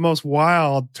cell, the most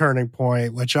wild turning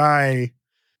point, which I...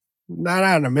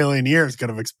 not in a million years could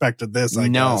have expected this, I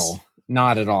guess. No,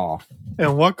 not at all.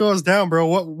 And what goes down, bro?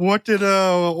 What did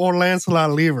old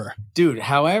Lancelot leave her? Dude,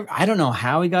 however, I don't know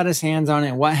how he got his hands on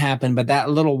it, what happened, but that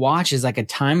little watch is like a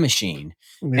time machine.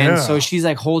 Yeah. And so she's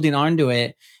holding on to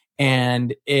it,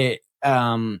 and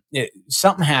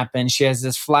something happened. She has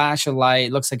this flash of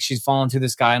light. Looks like she's falling through the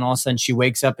sky, and all of a sudden she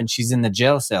wakes up and she's in the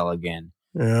jail cell again.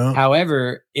 Yeah.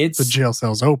 However, the jail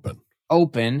cell's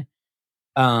open.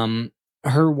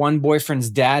 Her one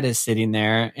boyfriend's dad is sitting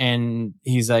there, and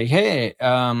he's like, "Hey,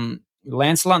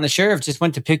 Lancelot and the sheriff just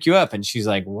went to pick you up." And she's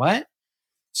like, "What?"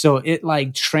 So it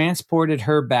transported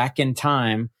her back in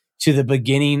time to the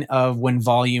beginning of when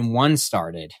volume 1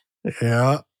 started.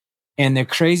 Yeah. And the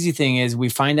crazy thing is we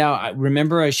find out,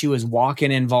 remember as she was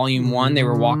walking in volume 1, they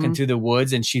were walking through the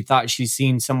woods and she thought she'd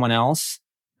seen someone else.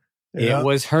 Yeah. It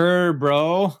was her,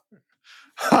 bro.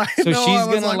 So she's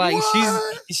gonna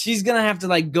she's gonna have to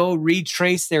like go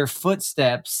retrace their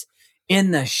footsteps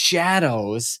in the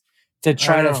shadows to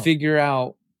try to figure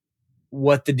out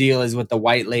what the deal is with the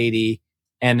white lady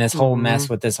and this whole mess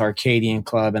with this Arcadian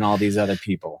club and all these other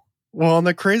people. Well, and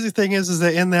the crazy thing is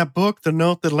that in that book, the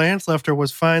note that Lance left her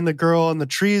was find the girl in the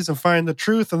trees and find the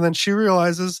truth. And then she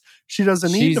realizes she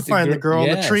doesn't need to find the girl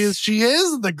in the trees. She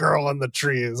is the girl in the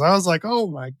trees. I was like, oh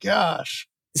my gosh.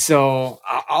 So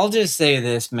I'll just say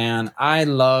this, man. I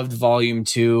loved volume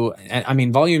 2. I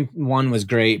mean, volume 1 was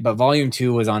great, but volume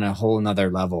 2 was on a whole nother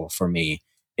level for me.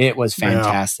 It was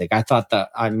fantastic. Yeah. I thought the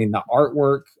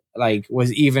artwork like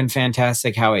was even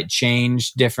fantastic, how it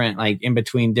changed different, like in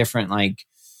between different like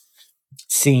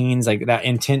scenes, like that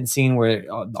intense scene where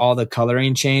all the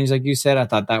coloring changed, like you said. I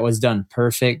thought that was done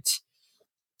perfect.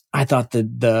 I thought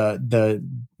the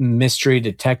mystery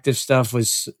detective stuff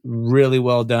was really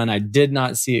well done. I did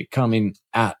not see it coming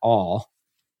at all.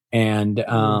 And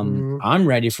I'm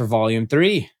ready for volume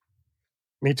 3.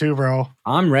 Me too, bro.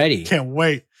 I'm ready. Can't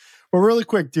wait. Well, really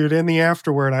quick, dude, in the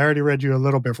afterword, I already read you a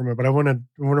little bit from it, but I want to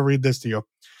read this to you.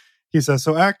 He says,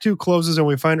 so Act 2 closes and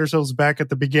we find ourselves back at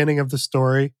the beginning of the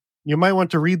story. You might want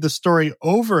to read the story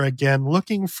over again,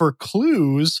 looking for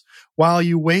clues while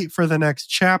you wait for the next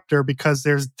chapter, because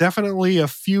there's definitely a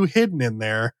few hidden in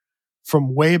there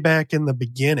from way back in the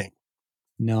beginning.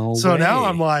 No So way. Now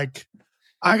I'm like,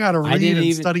 I got to read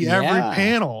and study every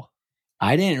panel.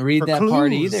 I didn't read that clues.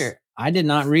 Part either. I did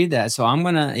not read that. So I'm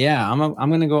going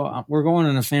to go, we're going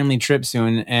on a family trip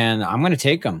soon and I'm going to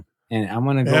take them. And I'm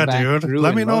going to go back through.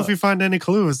 Let me know if you find any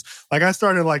clues. Like I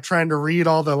started like trying to read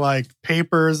all the like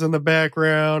papers in the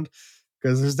background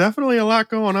because there's definitely a lot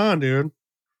going on, dude.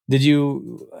 Did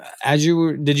you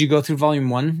go through volume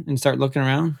 1 and start looking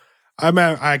around?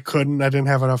 I couldn't. I didn't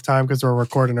have enough time because we're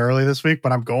recording early this week,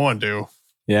 but I'm going to.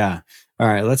 Yeah. All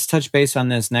right. Let's touch base on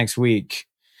this next week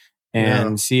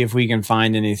and see if we can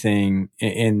find anything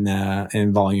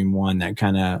in volume 1 that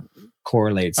kind of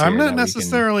correlates. I'm not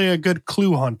necessarily a good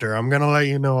clue hunter. I'm going to let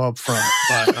you know up front,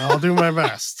 but I'll do my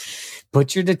best.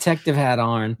 Put your detective hat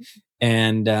on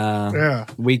and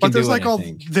we can. But there's do like all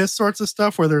this sorts of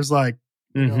stuff where there's like,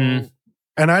 you know,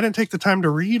 and I didn't take the time to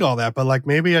read all that, but like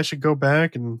maybe I should go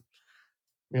back and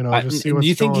just see what's going on. Do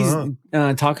you think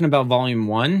he's talking about volume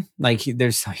 1? Like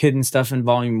there's hidden stuff in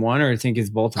volume 1, or I think it's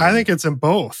both? I think it's in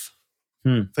both.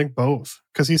 I think both,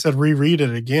 because he said reread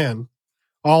it again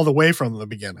all the way from the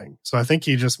beginning. So I think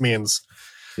he just means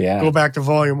go back to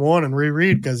volume 1 and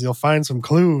reread, because you'll find some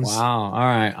clues. Wow. All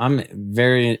right. I'm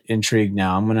very intrigued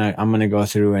now. I'm gonna go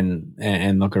through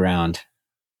and look around.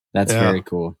 That's very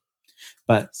cool.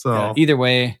 But either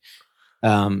way,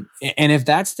 and if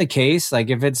that's the case,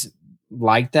 like if it's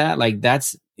like that, like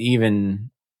that's even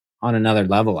on another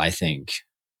level, I think.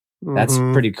 That's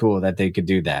pretty cool that they could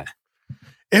do that.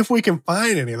 If we can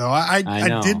find any, though,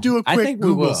 I did do a quick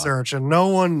Google search, and no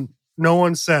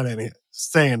one said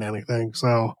saying anything.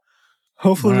 So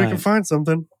hopefully we can find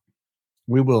something.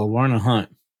 We will. We're on a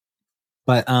hunt.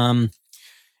 But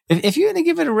if you had to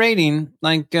give it a rating,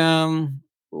 like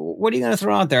what are you going to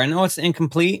throw out there? I know it's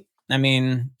incomplete. I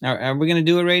mean, are we going to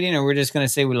do a rating, or we're just going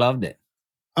to say we loved it?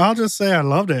 I'll just say I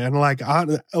loved it, and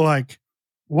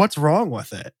what's wrong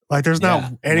with it? Like, there's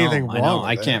not anything wrong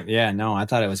with it. I can't. Yeah, no, I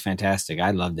thought it was fantastic.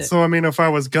 I loved it. So, I mean, if I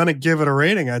was going to give it a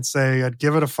rating, I'd say I'd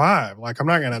give it a 5. Like, I'm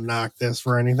not going to knock this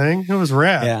for anything. It was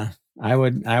rad. Yeah, I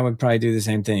would probably do the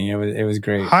same thing. It was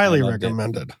great. Highly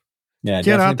recommended. Yeah,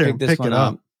 get out there and pick it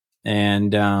up.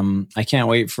 And I can't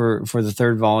wait for the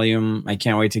 3rd volume. I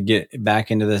can't wait to get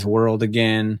back into this world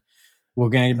again. We're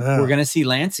gonna see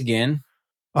Lance again.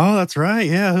 Oh, that's right.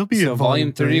 Yeah, he'll be in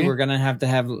volume 3. We're gonna have to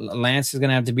have Lance is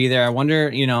gonna have to be there. I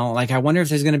wonder if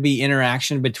there's gonna be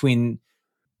interaction between,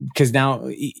 because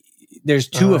now there's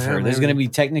 2 of her. There's gonna be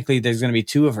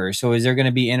 2 of her. So is there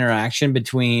gonna be interaction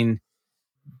between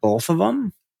both of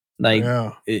them? Like,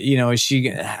 is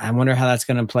she? I wonder how that's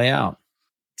gonna play out.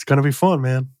 It's gonna be fun,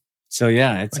 man. So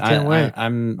yeah, I can't wait.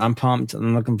 I'm pumped.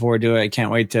 I'm looking forward to it. I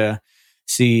can't wait to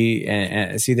see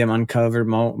them uncover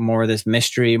more of this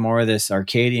mystery, more of this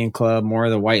Arcadian club, more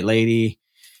of the white lady,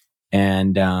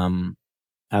 and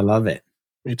I love it.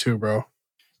 Me too, bro.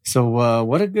 So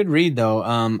what a good read, though.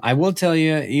 I will tell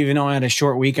you, even though I had a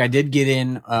short week, I did get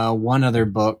in one other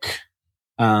book,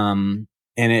 and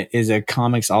it is a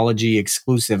Comixology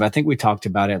exclusive. I think we talked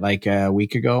about it like a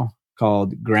week ago,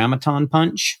 called Grammaton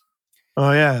Punch.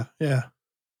 Oh yeah.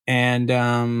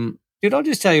 And Dude, I'll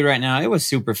just tell you right now, it was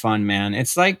super fun, man.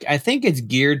 It's like, I think it's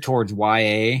geared towards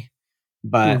YA,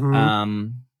 but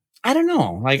I don't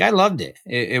know. Like, I loved it.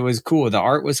 It was cool. The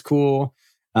art was cool.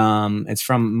 It's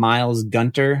from Miles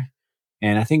Gunter,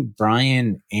 and I think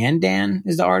Brian Andan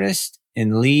is the artist,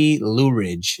 and Lee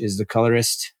Luridge is the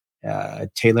colorist.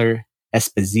 Taylor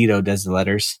Esposito does the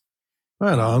letters.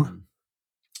 Right on.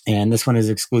 And this one is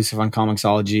exclusive on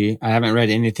Comixology. I haven't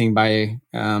read anything by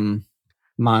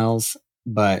Miles,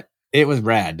 but it was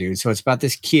rad, dude. So it's about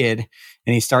this kid,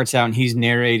 and he starts out and he's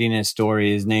narrating a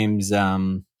story. His name's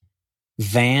Van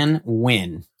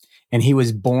Wyn, and he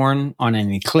was born on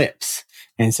an eclipse.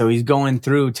 And so he's going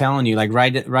through telling you, like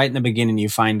right in the beginning, you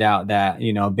find out that,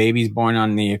 you know, babies born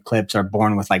on the eclipse are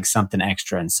born with like something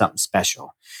extra and something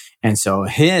special. And so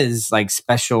his like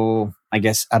special, I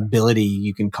guess, ability,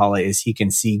 you can call it, is he can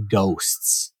see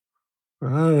ghosts.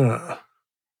 And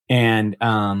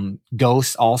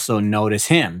ghosts also notice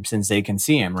him since they can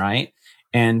see him, right?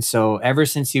 And so ever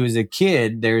since he was a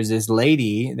kid, there's this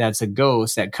lady that's a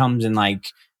ghost that comes and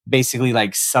like basically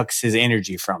like sucks his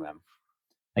energy from him.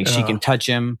 Like she can touch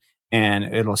him and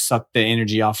it'll suck the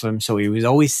energy off of him. So he was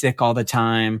always sick all the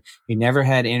time. He never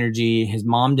had energy. His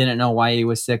mom didn't know why he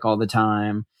was sick all the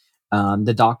time.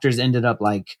 The doctors ended up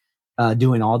like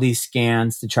doing all these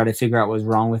scans to try to figure out what was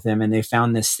wrong with him. And they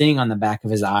found this thing on the back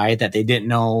of his eye that they didn't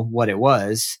know what it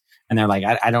was. And they're like,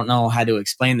 I don't know how to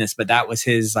explain this, but that was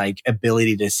his like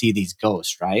ability to see these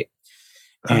ghosts. Right.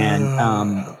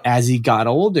 And as he got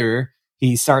older,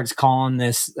 he starts calling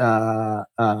this,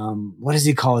 what does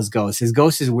he call his ghost? His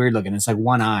ghost is weird looking. It's like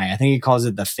one eye. I think he calls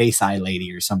it the face eye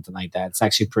lady or something like that. It's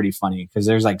actually pretty funny because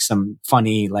there's like some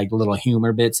funny, like little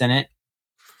humor bits in it.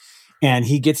 And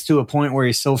he gets to a point where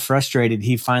he's so frustrated,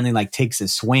 he finally like takes a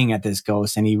swing at this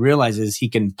ghost and he realizes he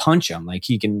can punch him. Like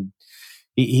he can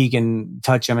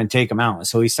touch him and take him out.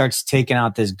 So he starts taking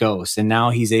out this ghost and now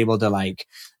he's able to like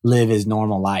live his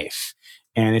normal life.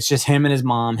 And it's just him and his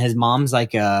mom. His mom's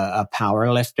like a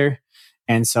power lifter.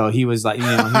 And so he was like, you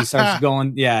know, he starts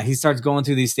going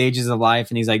through these stages of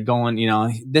life and he's like going, you know,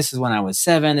 this is when I was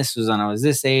 7. This was when I was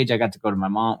this age. I got to go to my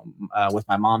mom, with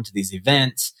my mom to these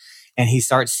events. And he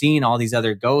starts seeing all these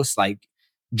other ghosts like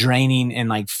draining and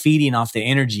like feeding off the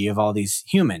energy of all these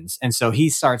humans. And so he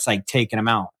starts like taking them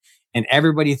out. And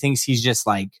everybody thinks he's just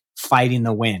like fighting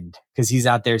the wind because he's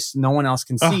out there. No one else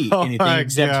can see anything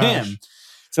except him.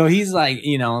 So he's like,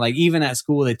 you know, like even at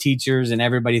school, the teachers and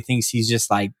everybody thinks he's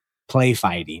just like play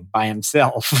fighting by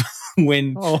himself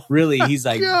when really he's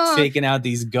like taking out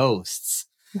these ghosts.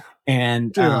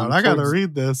 And dude, I got to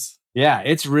read this. Yeah,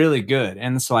 it's really good.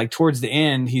 And so like towards the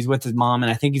end, he's with his mom and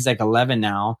I think he's like 11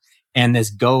 now. And this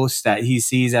ghost that he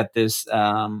sees at this,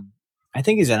 I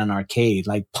think he's at an arcade,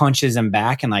 like punches him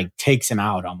back and like takes him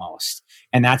out almost.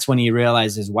 And that's when he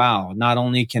realizes, wow, not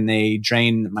only can they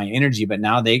drain my energy, but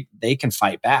now they can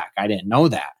fight back. I didn't know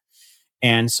that.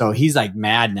 And so he's like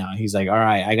mad now. He's like, all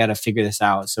right, I got to figure this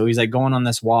out. So he's like going on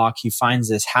this walk. He finds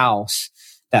this house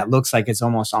that looks like it's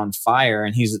almost on fire.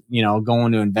 And he's, you know,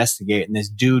 going to investigate. And this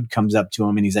dude comes up to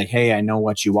him and he's like, hey, I know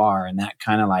what you are. And that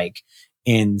kind of like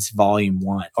ends volume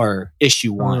 1 or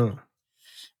issue 1.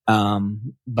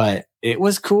 But it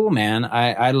was cool, man.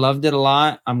 I loved it a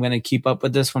lot. I'm going to keep up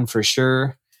with this one for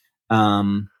sure.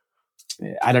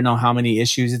 I don't know how many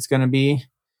issues it's going to be,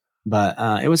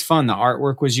 but it was fun. The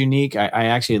artwork was unique. I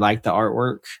actually liked the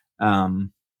artwork.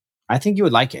 I think you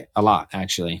would like it a lot,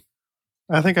 actually.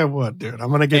 I think I would, dude. I'm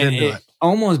going to get into it.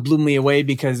 Almost blew me away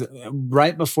because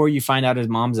right before you find out his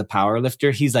mom's a power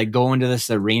lifter, he's like going to this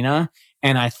arena.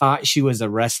 And I thought she was a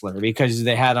wrestler because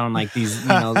they had on like these, you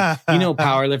know,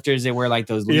 power lifters. They wear like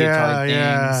those leotard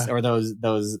things or those,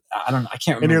 I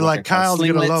can't remember. And you're like, Kyle's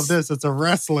going to love this. It's a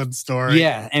wrestling story.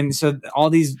 Yeah. And so all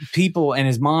these people and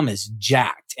his mom is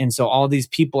jacked. And so all these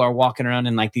people are walking around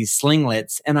in like these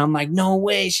slinglets. And I'm like, no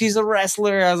way, she's a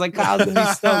wrestler. I was like, Kyle's going to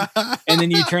be stoked. And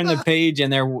then you turn the page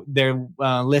and they're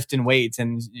lifting weights.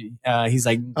 And he's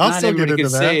like, not everybody could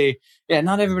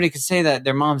say that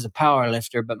their mom's a power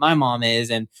lifter, but my mom is.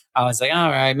 And I was like, all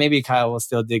right, maybe Kyle will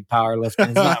still dig powerlifting.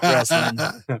 It's not wrestling.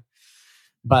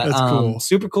 But cool.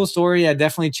 Super cool story. I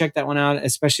definitely check that one out,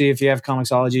 especially if you have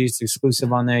Comixology. It's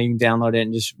exclusive on there. You can download it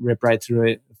and just rip right through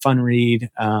it. Fun read.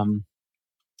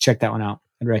 Check that one out.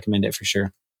 I'd recommend it for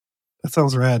sure. That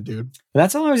sounds rad, dude. But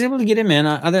that's all I was able to get in, man.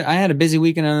 I had a busy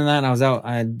weekend other than that. I was out.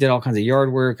 I did all kinds of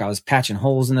yard work. I was patching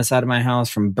holes in the side of my house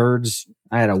from birds.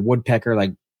 I had a woodpecker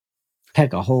like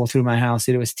peck a hole through my house.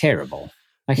 Dude, it was terrible.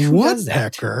 Like, who does that?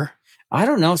 Woodpecker? I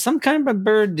don't know. Some kind of a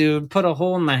bird, dude, put a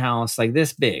hole in my house like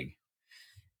this big.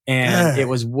 And it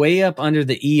was way up under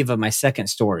the eave of my second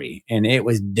story. And it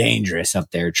was dangerous up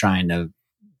there trying to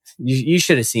You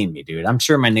should have seen me, dude. I'm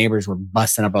sure my neighbors were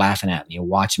busting up laughing at me,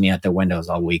 watching me out the windows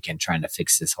all weekend trying to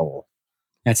fix this hole.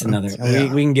 That's another.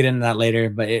 Yeah. We can get into that later,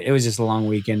 but it was just a long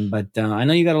weekend. But I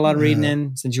know you got a lot of reading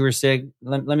in since you were sick.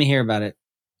 Let me hear about it.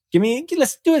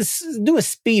 Let's do a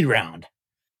speed round.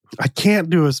 I can't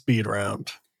do a speed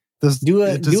round.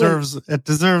 It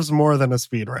deserves more than a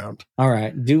speed round. All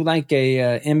right, do like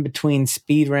a in between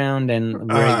speed round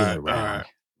and regular round. All right.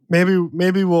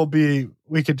 Maybe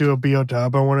we could do a BO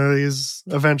dub on one of these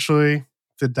eventually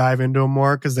to dive into them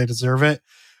more because they deserve it.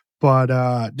 But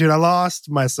dude, I lost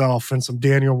myself in some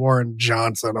Daniel Warren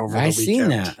Johnson over the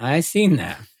weekend. I seen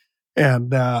that.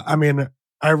 And I mean,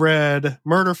 I read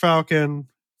Murder Falcon,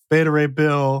 Beta Ray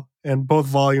Bill, and both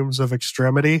volumes of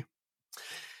Extremity.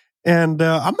 And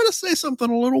I'm going to say something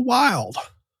a little wild.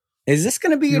 Is this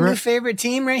going to be your new favorite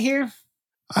team right here?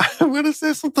 I'm going to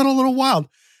say something a little wild.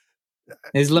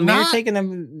 Is Lemire taking a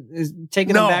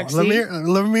back seat?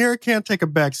 Lemire can't take a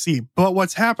back seat. But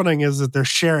what's happening is that they're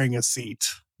sharing a seat.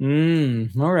 All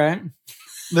right.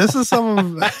 This is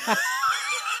some of...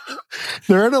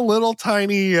 They're in a little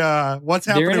tiny... what's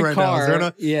happening right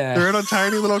now? They're in a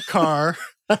tiny little car.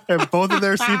 And both of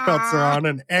their seatbelts are on,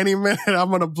 and any minute I'm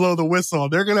going to blow the whistle.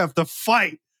 They're going to have to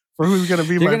fight for who's going to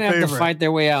be my favorite. They're going to have to fight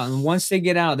their way out. And once they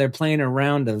get out, they're playing a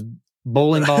round of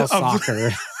bowling ball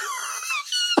soccer.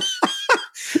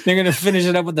 They're going to finish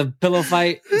it up with a pillow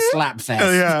fight slap fest.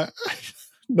 Yeah.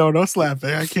 No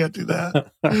slapping. I can't do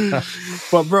that.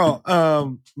 But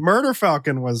bro, Murder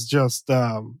Falcon was just,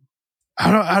 I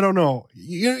don't know.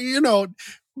 You know,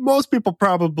 most people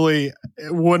probably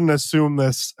wouldn't assume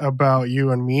this about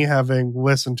you and me, having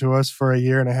listened to us for a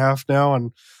year and a half now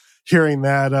and hearing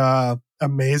that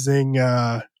amazing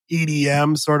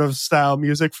EDM sort of style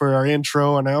music for our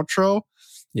intro and outro.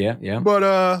 Yeah.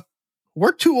 But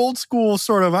we're too old school,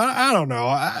 sort of. I don't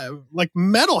know, like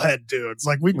metalhead dudes.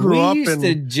 Like we used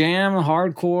to jam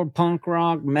hardcore, punk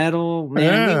rock, metal.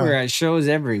 Man, we were at shows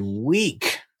every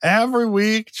week. Every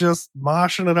week, just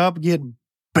moshing it up, getting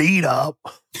beat up.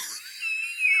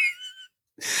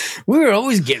 We were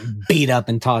always getting beat up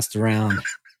and tossed around.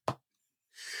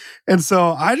 And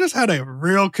so I just had a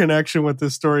real connection with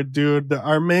this story, dude.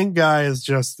 Our main guy is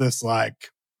just this,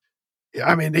 like,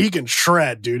 I mean, he can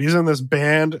shred, dude. He's in this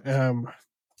band.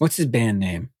 What's his band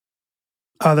name?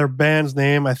 Their band's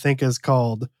name, I think, is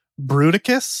called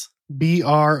Bruticus.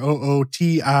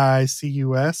 Brooticus.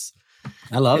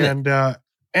 I love it. And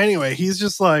anyway, he's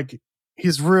just like,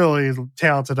 he's really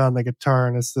talented on the guitar,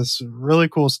 and it's this really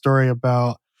cool story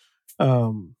about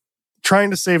trying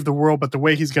to save the world, but the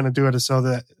way he's going to do it is so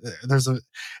that there's a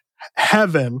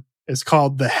heaven is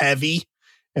called the Heavy,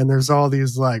 and there's all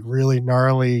these like really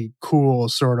gnarly, cool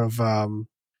sort of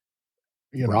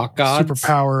rock gods,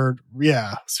 superpowered,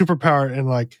 and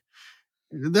like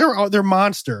they're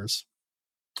monsters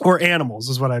or animals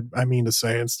is what I mean to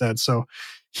say instead. So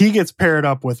he gets paired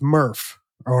up with Murph,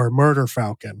 or Murder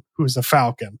Falcon, who's a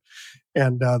falcon.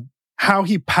 And how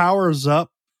he powers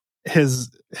up his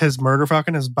Murder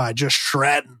Falcon is by just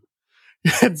shredding.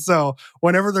 And so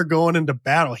whenever they're going into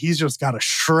battle, he's just got to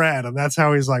shred. And that's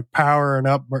how he's like powering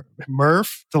up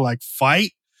Murph to like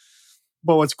fight.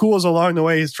 But what's cool is along the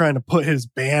way, he's trying to put his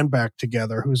band back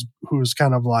together, who's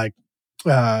kind of like,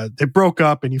 they broke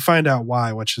up, and you find out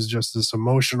why, which is just this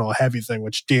emotional, heavy thing,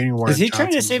 which Daniel Warren Johnson's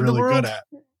trying to save really the world? good at.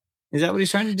 Is that what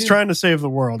he's trying to do? He's trying to save the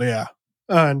world, yeah.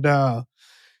 And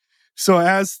so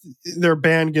as their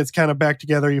band gets kind of back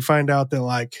together, you find out that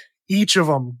like each of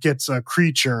them gets a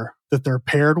creature that they're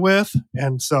paired with.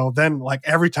 And so then like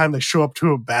every time they show up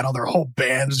to a battle, their whole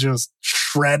band's just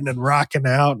shredding and rocking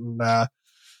out and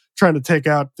trying to take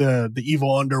out the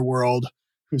evil underworld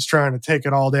who's trying to take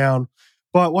it all down.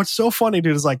 But what's so funny,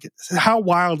 dude, is like, how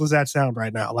wild does that sound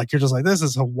right now? Like, you're just like, this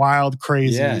is a wild,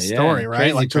 crazy story, right?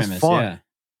 Crazy like, premise, just fun. Yeah.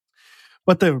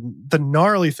 But the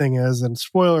gnarly thing is, and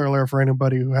spoiler alert for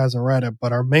anybody who hasn't read it,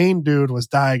 but our main dude was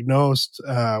diagnosed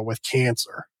with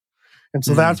cancer. And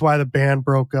so that's why the band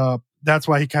broke up. That's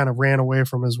why he kind of ran away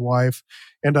from his wife.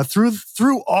 And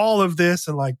through all of this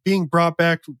and like being brought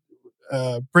back,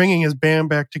 bringing his band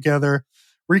back together,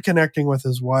 reconnecting with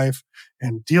his wife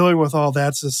and dealing with all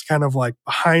that's this kind of like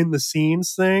behind the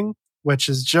scenes thing, which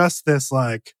is just this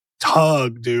like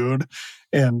tug, dude.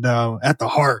 And at the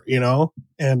heart, you know?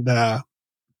 And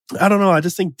I don't know. I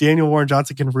just think Daniel Warren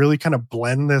Johnson can really kind of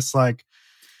blend this like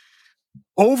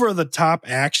over the top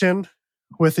action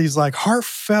with these like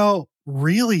heartfelt,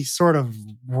 really sort of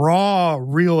raw,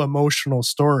 real emotional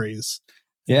stories.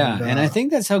 Yeah. And I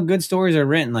think that's how good stories are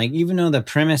written. Like, even though the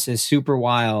premise is super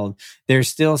wild, there's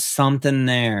still something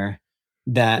there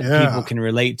that people can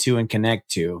relate to and connect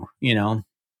to, you know?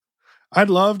 I'd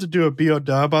love to do a BO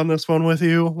dub on this one with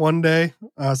you one day.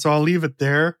 So I'll leave it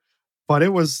there. But it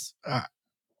was,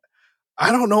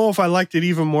 I don't know if I liked it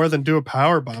even more than Do a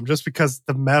Power Bomb, just because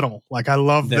the metal. Like, I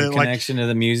love the connection to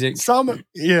the music. Some of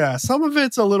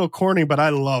it's a little corny, but I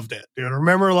loved it, dude.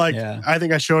 Remember, I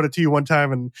think I showed it to you one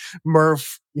time, and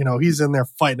Murph, he's in there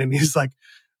fighting, and he's like,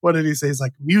 what did he say? He's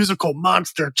like, musical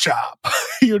monster chop,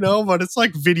 but it's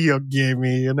like video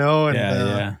gamey, And,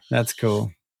 yeah, that's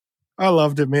cool. I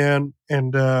loved it, man.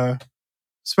 And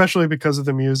especially because of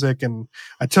the music. And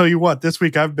I tell you what, this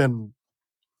week I've been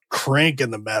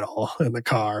cranking the metal in the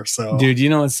car. So, dude,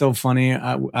 it's so funny.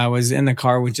 I was in the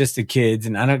car with just the kids,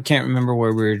 and can't remember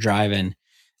where we were driving.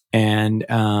 And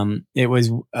it was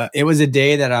a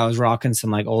day that I was rocking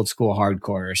some like old school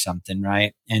hardcore or something,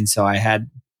 right? And so I had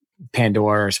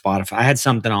Pandora or Spotify. I had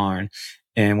something on,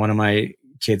 and one of my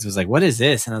kids was like, "What is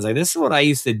this?" And I was like, "This is what I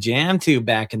used to jam to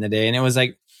back in the day." And it was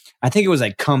like, I think it was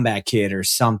like Comeback Kid or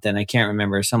something. I can't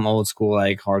remember, some old school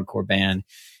like hardcore band.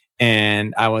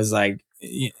 And I was like,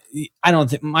 I don't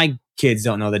think my kids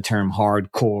don't know the term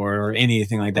hardcore or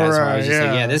anything like that. Right, so I was just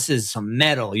like, yeah, this is some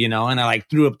metal, And I like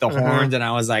threw up the horns and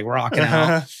I was like rocking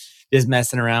out, just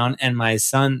messing around. And my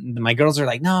girls are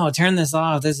like, no, turn this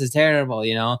off. This is terrible,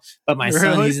 But my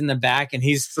son, he's in the back and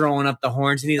he's throwing up the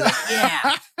horns and he's like,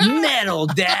 yeah, metal,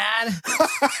 Dad.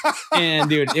 And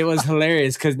dude, it was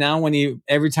hilarious because now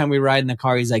every time we ride in the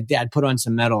car, he's like, Dad, put on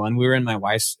some metal. And we were in my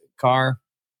wife's car.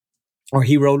 Or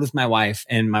he rode with my wife,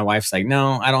 and my wife's like,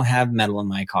 no, I don't have metal in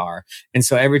my car. And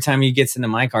so every time he gets into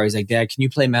my car, he's like, Dad, can you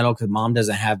play metal? Because Mom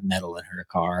doesn't have metal in her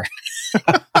car.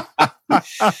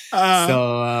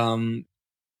 So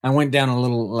I went down a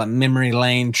little memory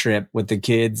lane trip with the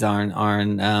kids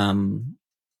on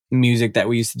music that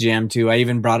we used to jam to. I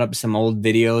even brought up some old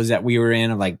videos that we were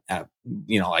in of like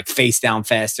Face Down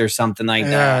Fest or something like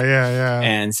that. Yeah.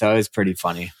 And so it was pretty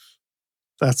funny.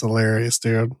 That's hilarious,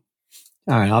 dude.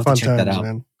 All right, I'll have to check that out.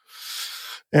 Man.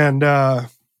 And I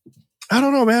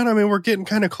don't know, man. I mean, we're getting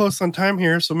kind of close on time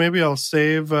here, so maybe I'll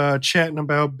save chatting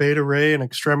about Beta Ray and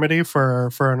Extremity for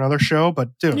another show.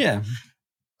 But dude, yeah,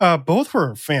 both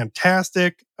were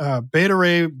fantastic. Beta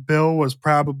Ray Bill was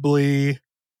definitely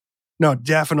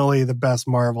the best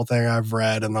Marvel thing I've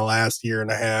read in the last year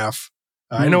and a half.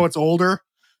 I know it's older,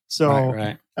 so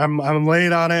right. I'm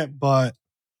late on it, but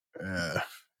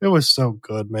it was so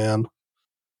good, man.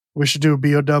 We should do a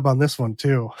BO dub on this one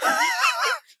too.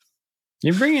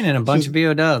 You're bringing in a bunch of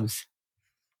BO dubs.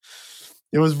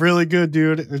 It was really good,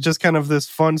 dude. It was just kind of this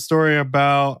fun story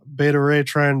about Beta Ray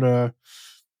trying to,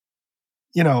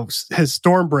 his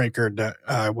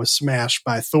Stormbreaker was smashed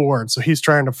by Thor. And so he's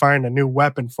trying to find a new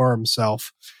weapon for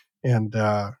himself. And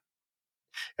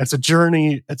it's a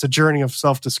journey of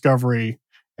self-discovery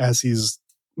as he's,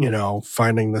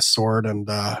 finding the sword. And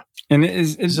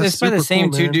it's by the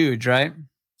same two dudes, right?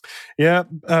 Yeah,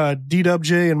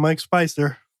 DWJ and Mike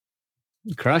Spicer.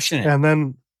 Crushing it. And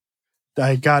then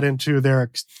I got into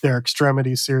their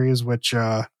Extremity series, which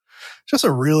just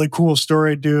a really cool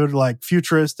story, dude. Like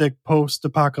futuristic,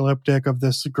 post-apocalyptic of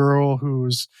this girl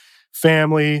whose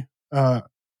family,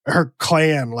 her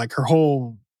clan, like her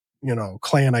whole,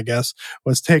 clan, I guess,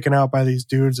 was taken out by these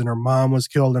dudes, and her mom was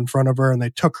killed in front of her, and they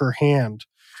took her hand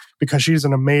because she's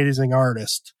an amazing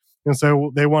artist. And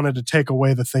so they wanted to take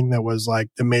away the thing that was like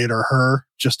that made her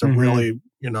just a really,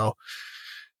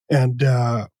 and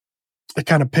it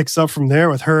kind of picks up from there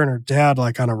with her and her dad,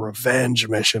 like on a revenge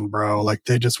mission, bro. Like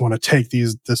they just want to take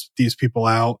these people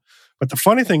out. But the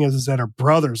funny thing is that her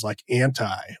brother's like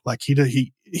anti, like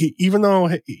he even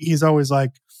though he's always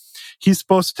like, he's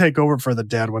supposed to take over for the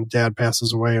dad when dad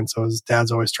passes away. And so his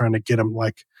dad's always trying to get him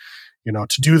like,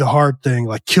 to do the hard thing,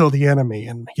 like kill the enemy.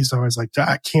 And he's always like,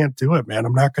 I can't do it, man.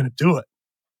 I'm not going to do it.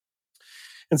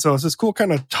 And so it's this cool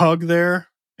kind of tug there.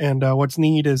 And what's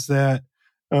neat is that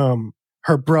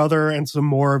her brother and some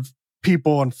more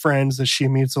people and friends that she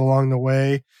meets along the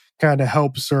way kind of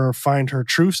helps her find her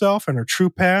true self and her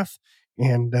true path.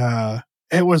 And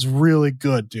it was really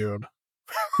good, dude.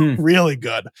 Really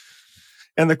good.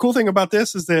 And the cool thing about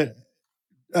this is that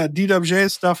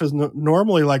DWJ's stuff is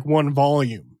normally like one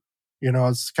volume.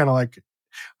 It's kind of like,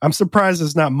 I'm surprised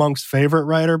it's not Monk's favorite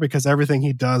writer because everything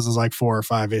he does is like 4 or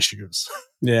 5 issues.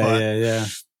 Yeah.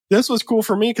 This was cool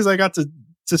for me because I got to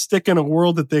stick in a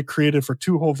world that they created for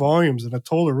 2 whole volumes, and it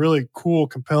told a really cool,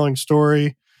 compelling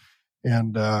story.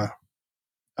 And I'd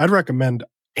recommend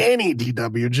any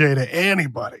DWJ to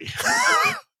anybody.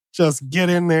 Just get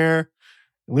in there,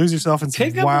 lose yourself in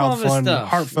some wild, fun,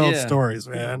 heartfelt stories,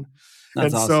 man.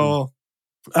 That's awesome. So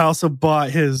I also bought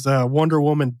his Wonder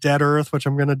Woman Dead Earth, which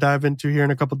I'm going to dive into here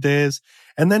in a couple days.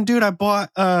 And then, dude, I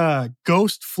bought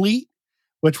Ghost Fleet,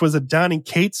 which was a Donny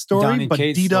Cates story, Donny but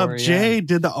Cates D-Dub story, J yeah.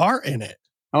 did the art in it.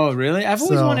 Oh, really? I've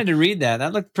always So- wanted to read that.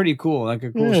 That looked pretty cool, like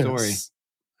a cool Yes. story.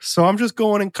 So I'm just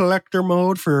going in collector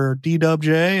mode for D-Dub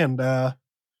J and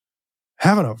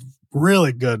having a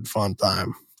really good fun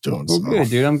time doing Well, so. good,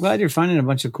 dude. I'm glad you're finding a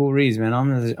bunch of cool reads, man.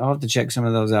 I'll have to check some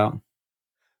of those out.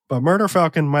 But Murder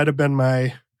Falcon might have been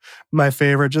my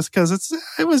favorite just because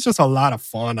it was just a lot of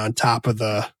fun on top of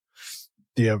the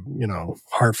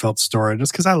heartfelt story.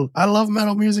 Just because I love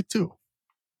metal music too.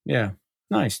 Yeah,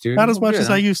 nice, dude. Not as Well, much good, as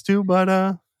I used to,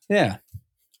 but Yeah,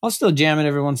 I'll still jam it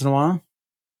every once in a while.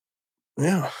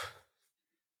 yeah.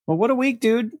 Well, what a week,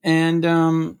 dude. And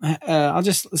I'll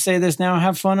just say this now.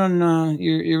 Have fun on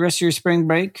your rest of your spring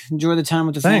break. Enjoy the time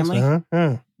with the Thanks, family. man.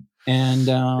 Yeah. And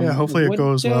hopefully it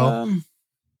goes well.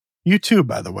 You too,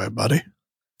 by the way, buddy.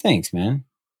 Thanks, man.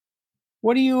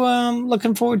 What are you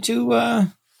looking forward to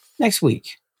next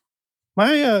week?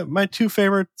 My three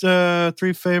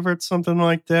favorites, something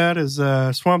like that, is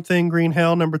Swamp Thing Green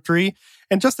Hell #3.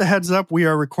 And just a heads up, we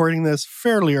are recording this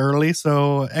fairly early,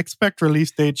 so expect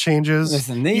release date changes.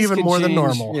 Listen, these even could more than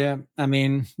change. normal. Yeah, I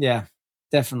mean, yeah,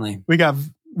 definitely. We got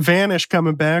Vanish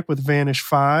coming back with Vanish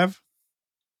 5.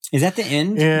 Is that the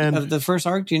end And of the first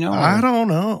arc? Do you know? I don't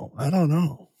know.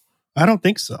 I don't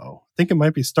think so. I think it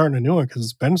might be starting a new one because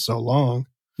it's been so long.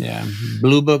 Yeah,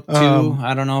 Blue Book 2.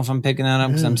 I don't know if I'm picking that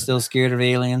up because I'm yeah. still scared of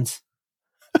aliens.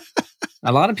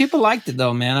 A lot of people liked it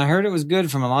though, man. I heard it was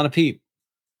good from a lot of people.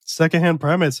 Secondhand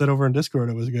Primate said over in Discord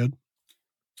it was good.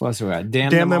 What's right? Damn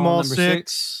Them All number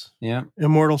 6. Yeah.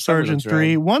 Immortal Sergeant looks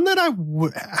 3. right. One that I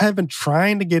have been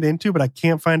trying to get into, but I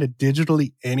can't find it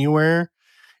digitally anywhere,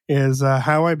 is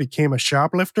How I Became a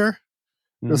Shoplifter.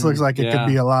 This looks like it could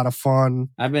be a lot of fun.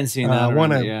 I've been seeing that.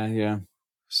 one Yeah.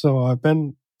 So I've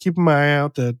been keeping my eye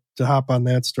out to hop on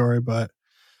that story. But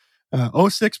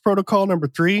 06 Protocol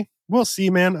 #3. We'll see,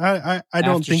 man. I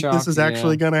don't think this is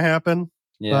actually going to happen.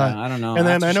 Yeah, I don't know. And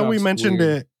then I know we Aftershocks mentioned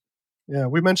weird. it. Yeah,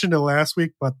 we mentioned it last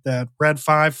week, but that Red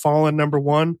 5 Fallen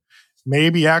 #1 may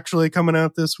be actually coming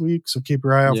out this week. So keep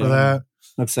your eye out for that.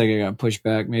 Looks like it got pushed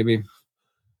back, maybe.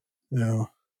 Yeah.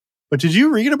 But did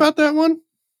you read about that one?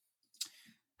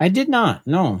 I did not.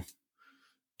 No.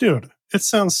 Dude, it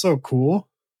sounds so cool.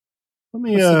 Let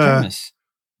me What's the premise?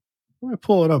 let me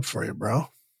pull it up for you, bro.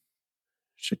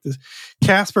 Check this.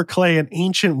 Casper Clay, an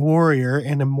ancient warrior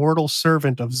and immortal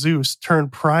servant of Zeus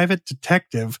turned private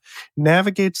detective,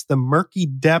 navigates the murky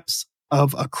depths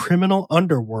of a criminal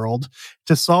underworld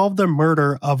to solve the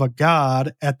murder of a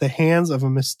god at the hands of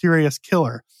a mysterious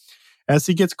killer. As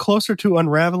he gets closer to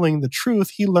unraveling the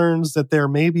truth, he learns that there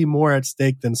may be more at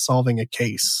stake than solving a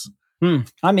case.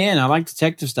 I'm in. I like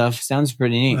detective stuff. Sounds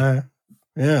pretty neat.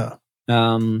 Yeah.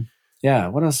 Yeah,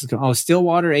 what else is going on? Oh,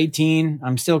 Stillwater 18.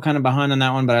 I'm still kind of behind on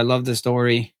that one, but I love the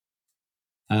story.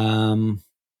 I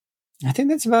think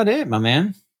that's about it, my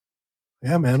man.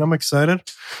 Yeah, man, I'm excited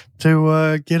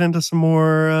to get into some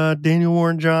more Daniel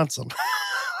Warren Johnson.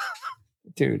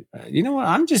 Dude, you know what?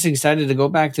 I'm just excited to go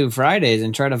back to Fridays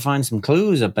and try to find some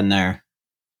clues up in there.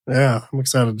 Yeah, I'm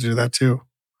excited to do that too.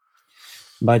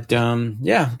 But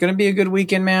yeah, gonna be a good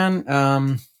weekend,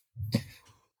 man.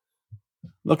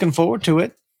 Looking forward to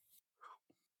it.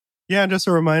 Yeah, and just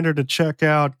a reminder to check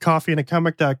out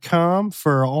coffeeandacomic.com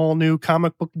for all new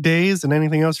comic book days and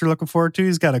anything else you're looking forward to.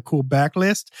 He's got a cool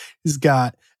backlist. He's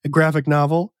got a graphic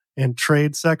novel and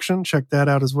trade section. Check that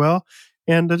out as well.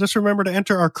 And just remember to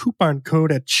enter our coupon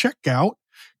code at checkout,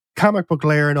 Comic Book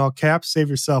Layer in all caps. Save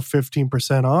yourself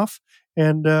 15% off.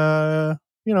 And,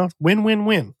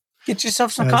 win-win-win. Get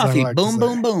yourself some As I coffee. like to Boom, say.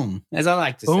 boom, boom. As I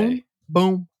like to Boom, say.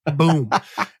 boom, boom.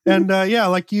 And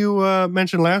like you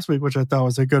mentioned last week, which I thought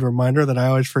was a good reminder that I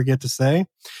always forget to say.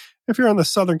 If you're in the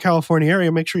Southern California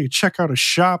area, make sure you check out his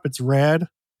shop. It's rad.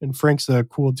 And Frank's a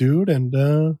cool dude, and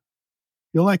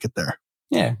you'll like it there.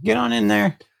 Yeah, get on in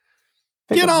there.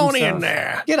 Get on in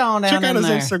there. Get on down Check out in his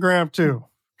there. Instagram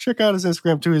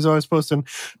too. He's always posting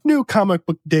new comic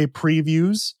book day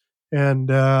previews. And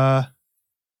that's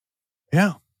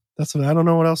what I don't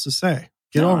know what else to say.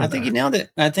 Get on. I think you nailed it.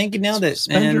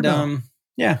 Spend your dough.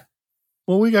 Yeah.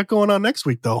 What we got going on next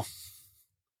week though?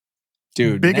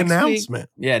 Dude, big next announcement.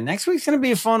 Next week's going to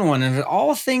be a fun one. And if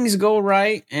all things go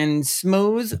right and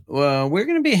smooth, we're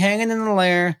going to be hanging in the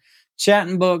lair,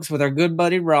 chatting books with our good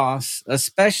buddy Ross,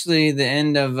 especially the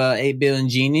end of 8 Billion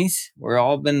Genies. We're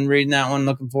all been reading that one,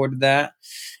 looking forward to that.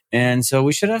 And so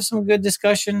we should have some good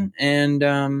discussion, and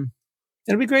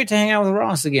it'll be great to hang out with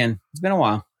Ross again. It's been a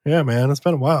while. Yeah, man, it's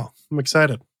been a while. I'm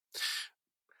excited.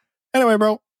 Anyway,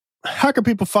 bro, how can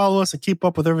people follow us and keep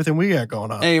up with everything we got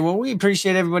going on? Hey, well, we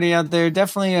appreciate everybody out there.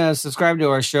 Definitely subscribe to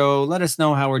our show. Let us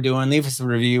know how we're doing. Leave us a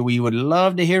review. We would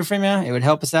love to hear from you. It would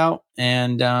help us out,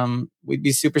 and we'd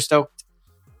be super stoked.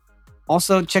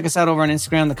 Also, check us out over on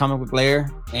Instagram, The Comic Book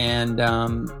Lair, and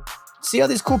see all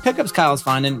these cool pickups Kyle's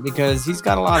finding, because he's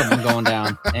got a lot of them going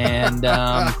down. And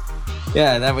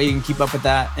yeah, that way you can keep up with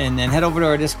that. And then head over to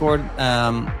our Discord.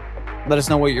 Let us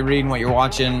know what you're reading, what you're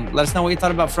watching. Let us know what you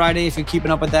thought about Friday if you're keeping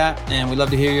up with that. And we'd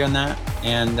love to hear you on that.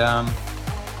 And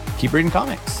keep reading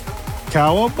comics.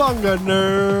 Cowabunga,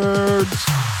 nerds!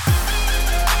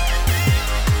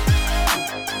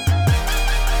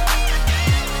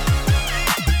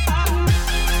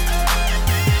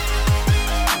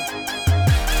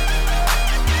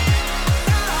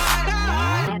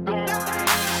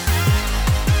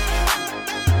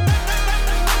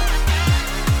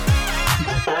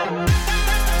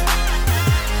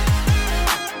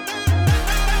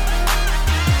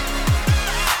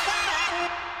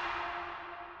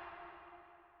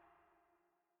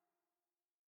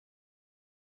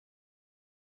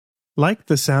 Like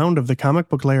the sound of the Comic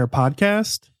Book Lair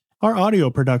podcast? Our audio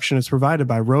production is provided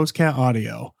by Rosecat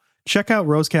Audio. Check out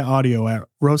Rosecat Audio at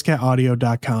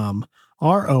rosecataudio.com.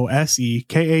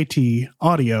 ROSEKAT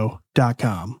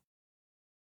audio.com.